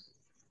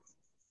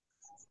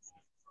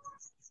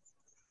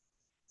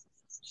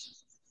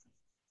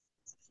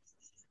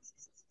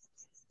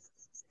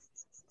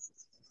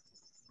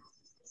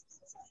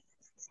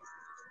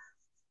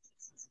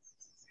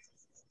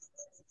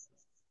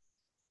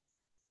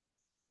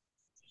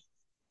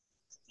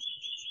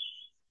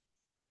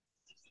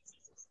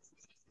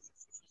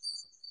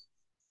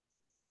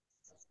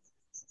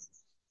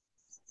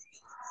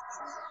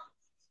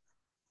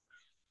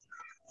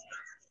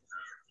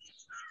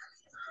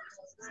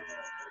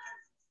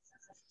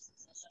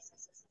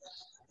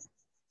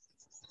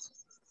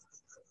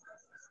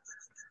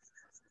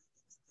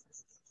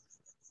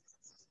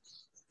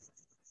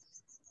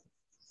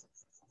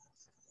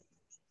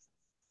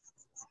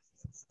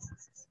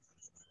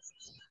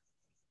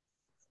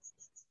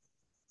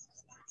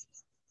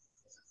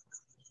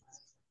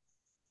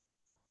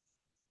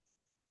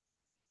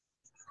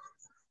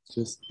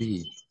 Just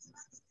be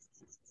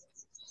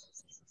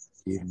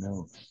here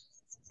now.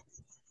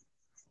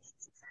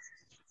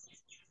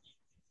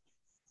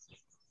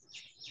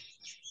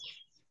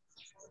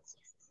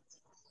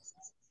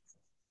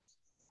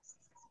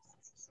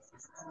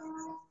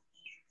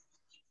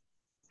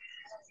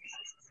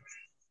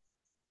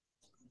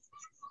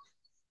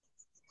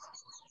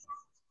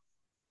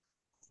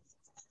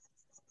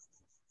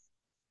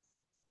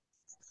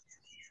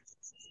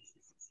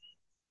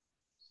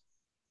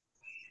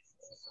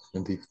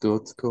 And if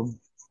thoughts come,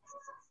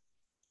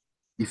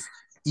 if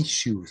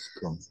issues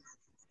come,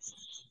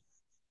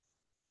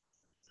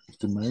 if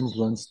the mind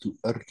wants to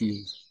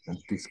argue and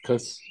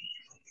discuss,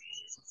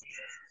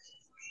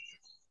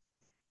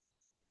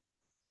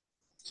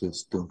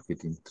 just don't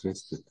get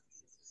interested.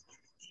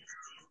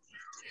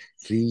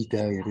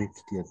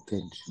 Redirect the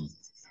attention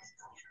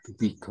to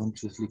be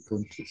consciously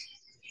conscious,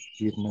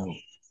 here now.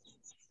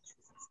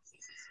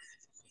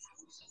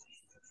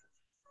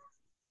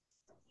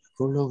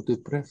 Follow the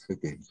breath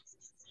again.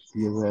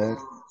 Be aware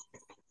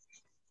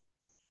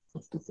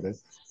of the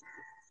breath.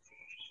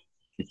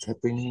 It's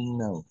happening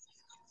now.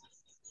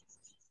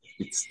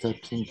 It's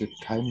touching the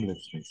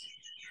timelessness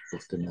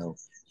of the now.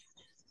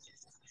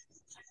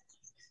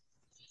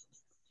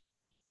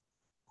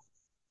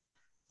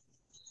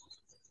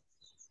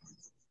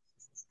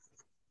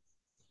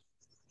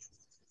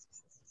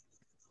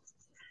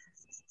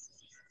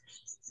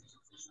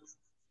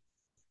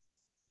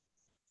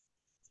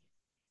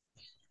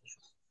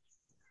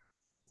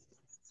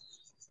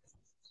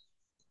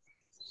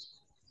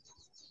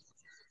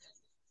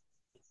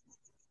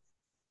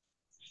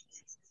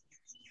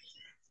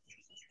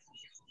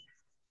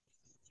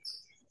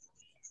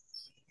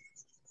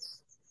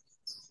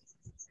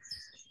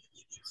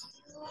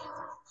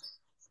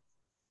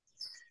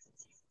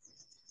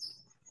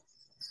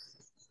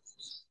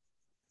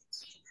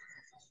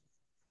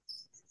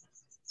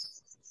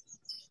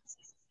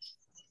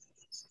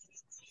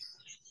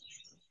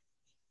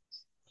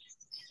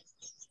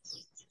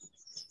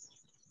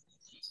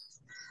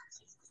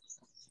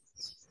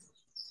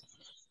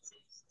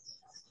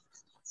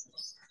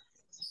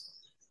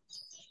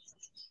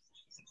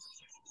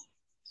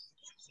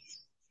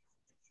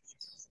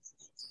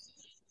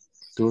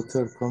 Thoughts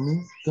are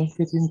coming, don't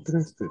get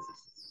interested.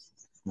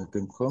 Let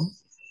them come,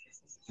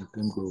 let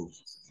them go.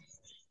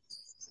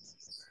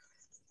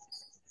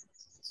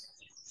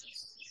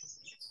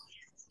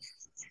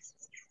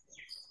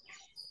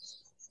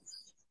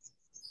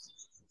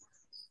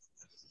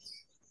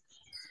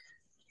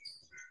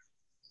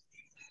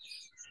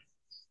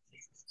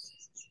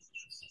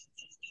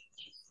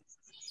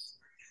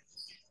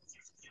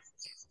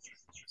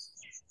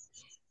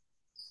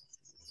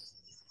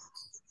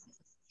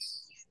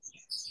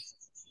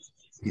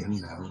 Here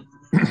now.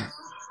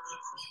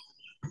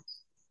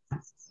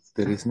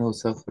 There is no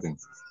suffering.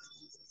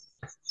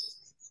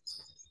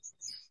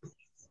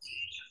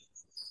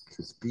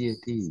 Just be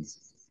at ease,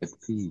 at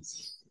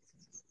peace,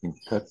 in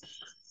touch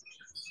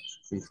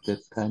with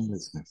that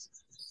timelessness.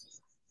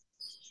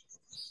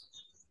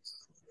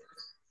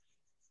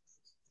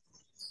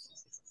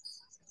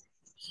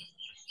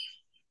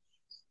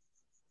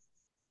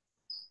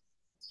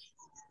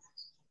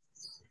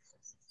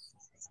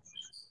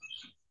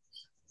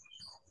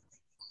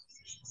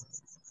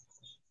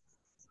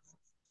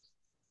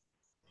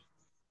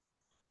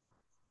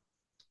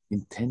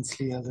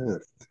 Intensely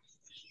alert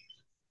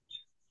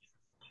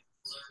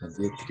and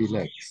yet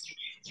relaxed.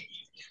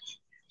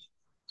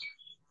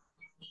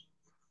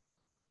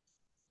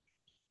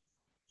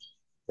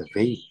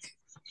 Awake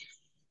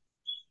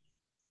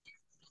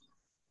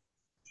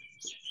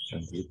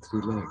and yet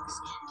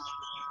relaxed.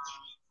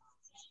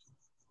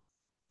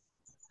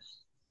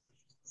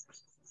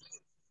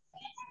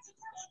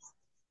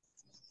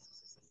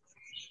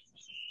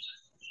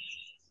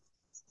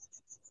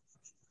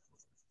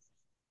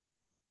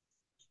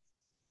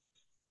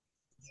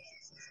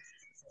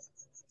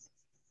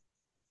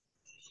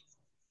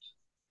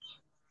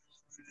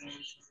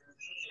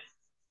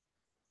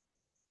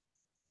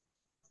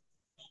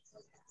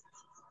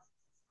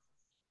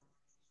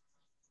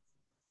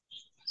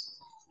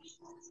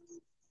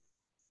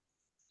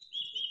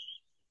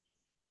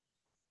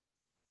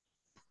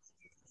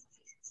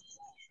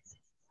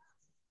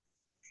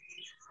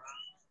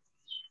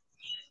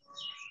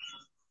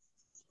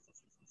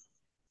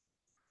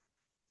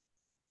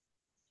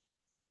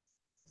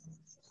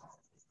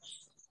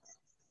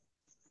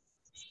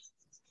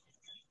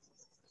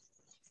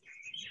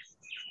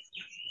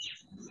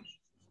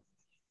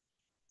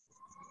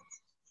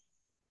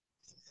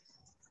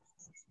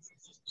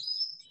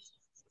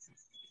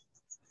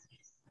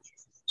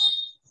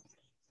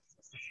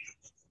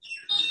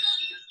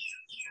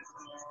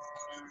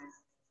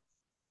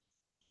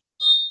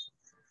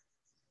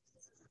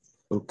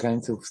 All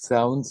kinds of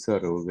sounds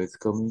are always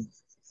coming.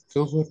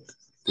 So what?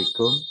 They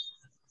come,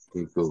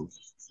 they go.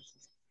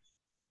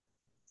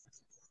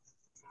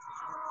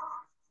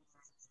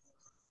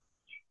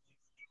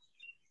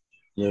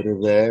 You're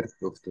aware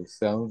of the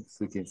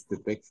sounds against the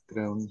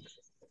background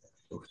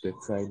of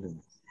that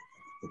silence,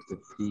 of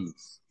the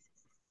peace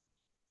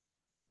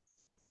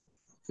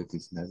that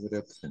is never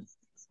absent.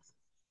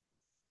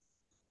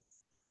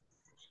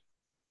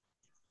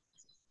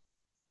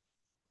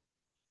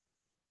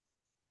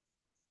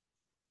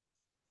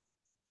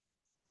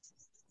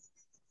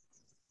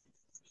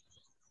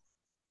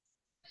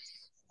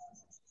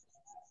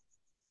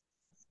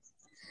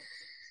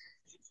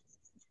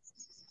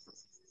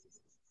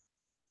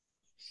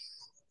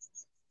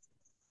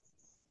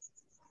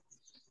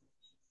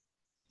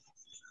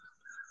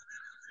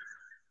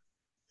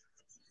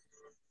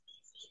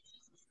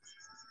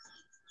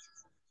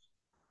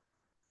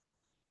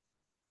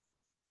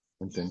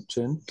 And then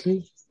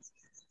gently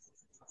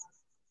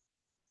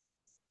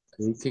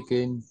take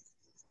again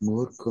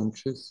more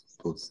conscious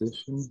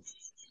possession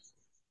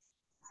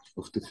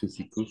of the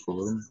physical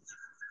form,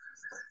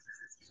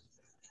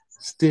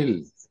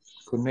 still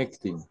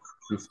connecting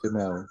with the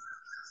now.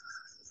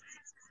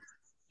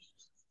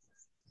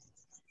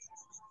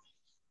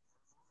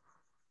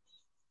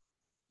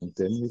 And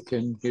then we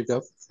can get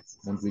up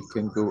and we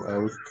can go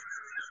out,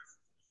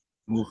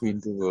 move in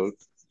the world,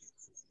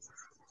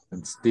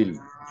 and still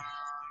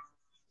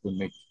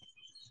connect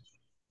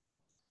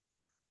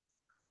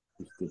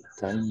with the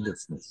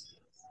timelessness,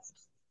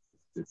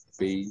 the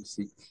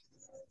basic,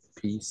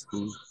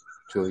 peaceful,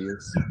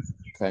 joyous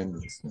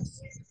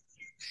timelessness.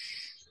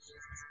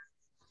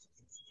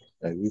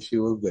 I wish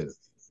you all well.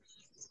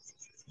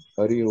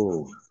 Hari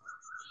Om.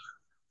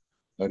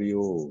 Hari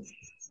Om.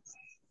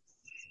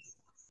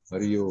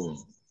 Hari Om.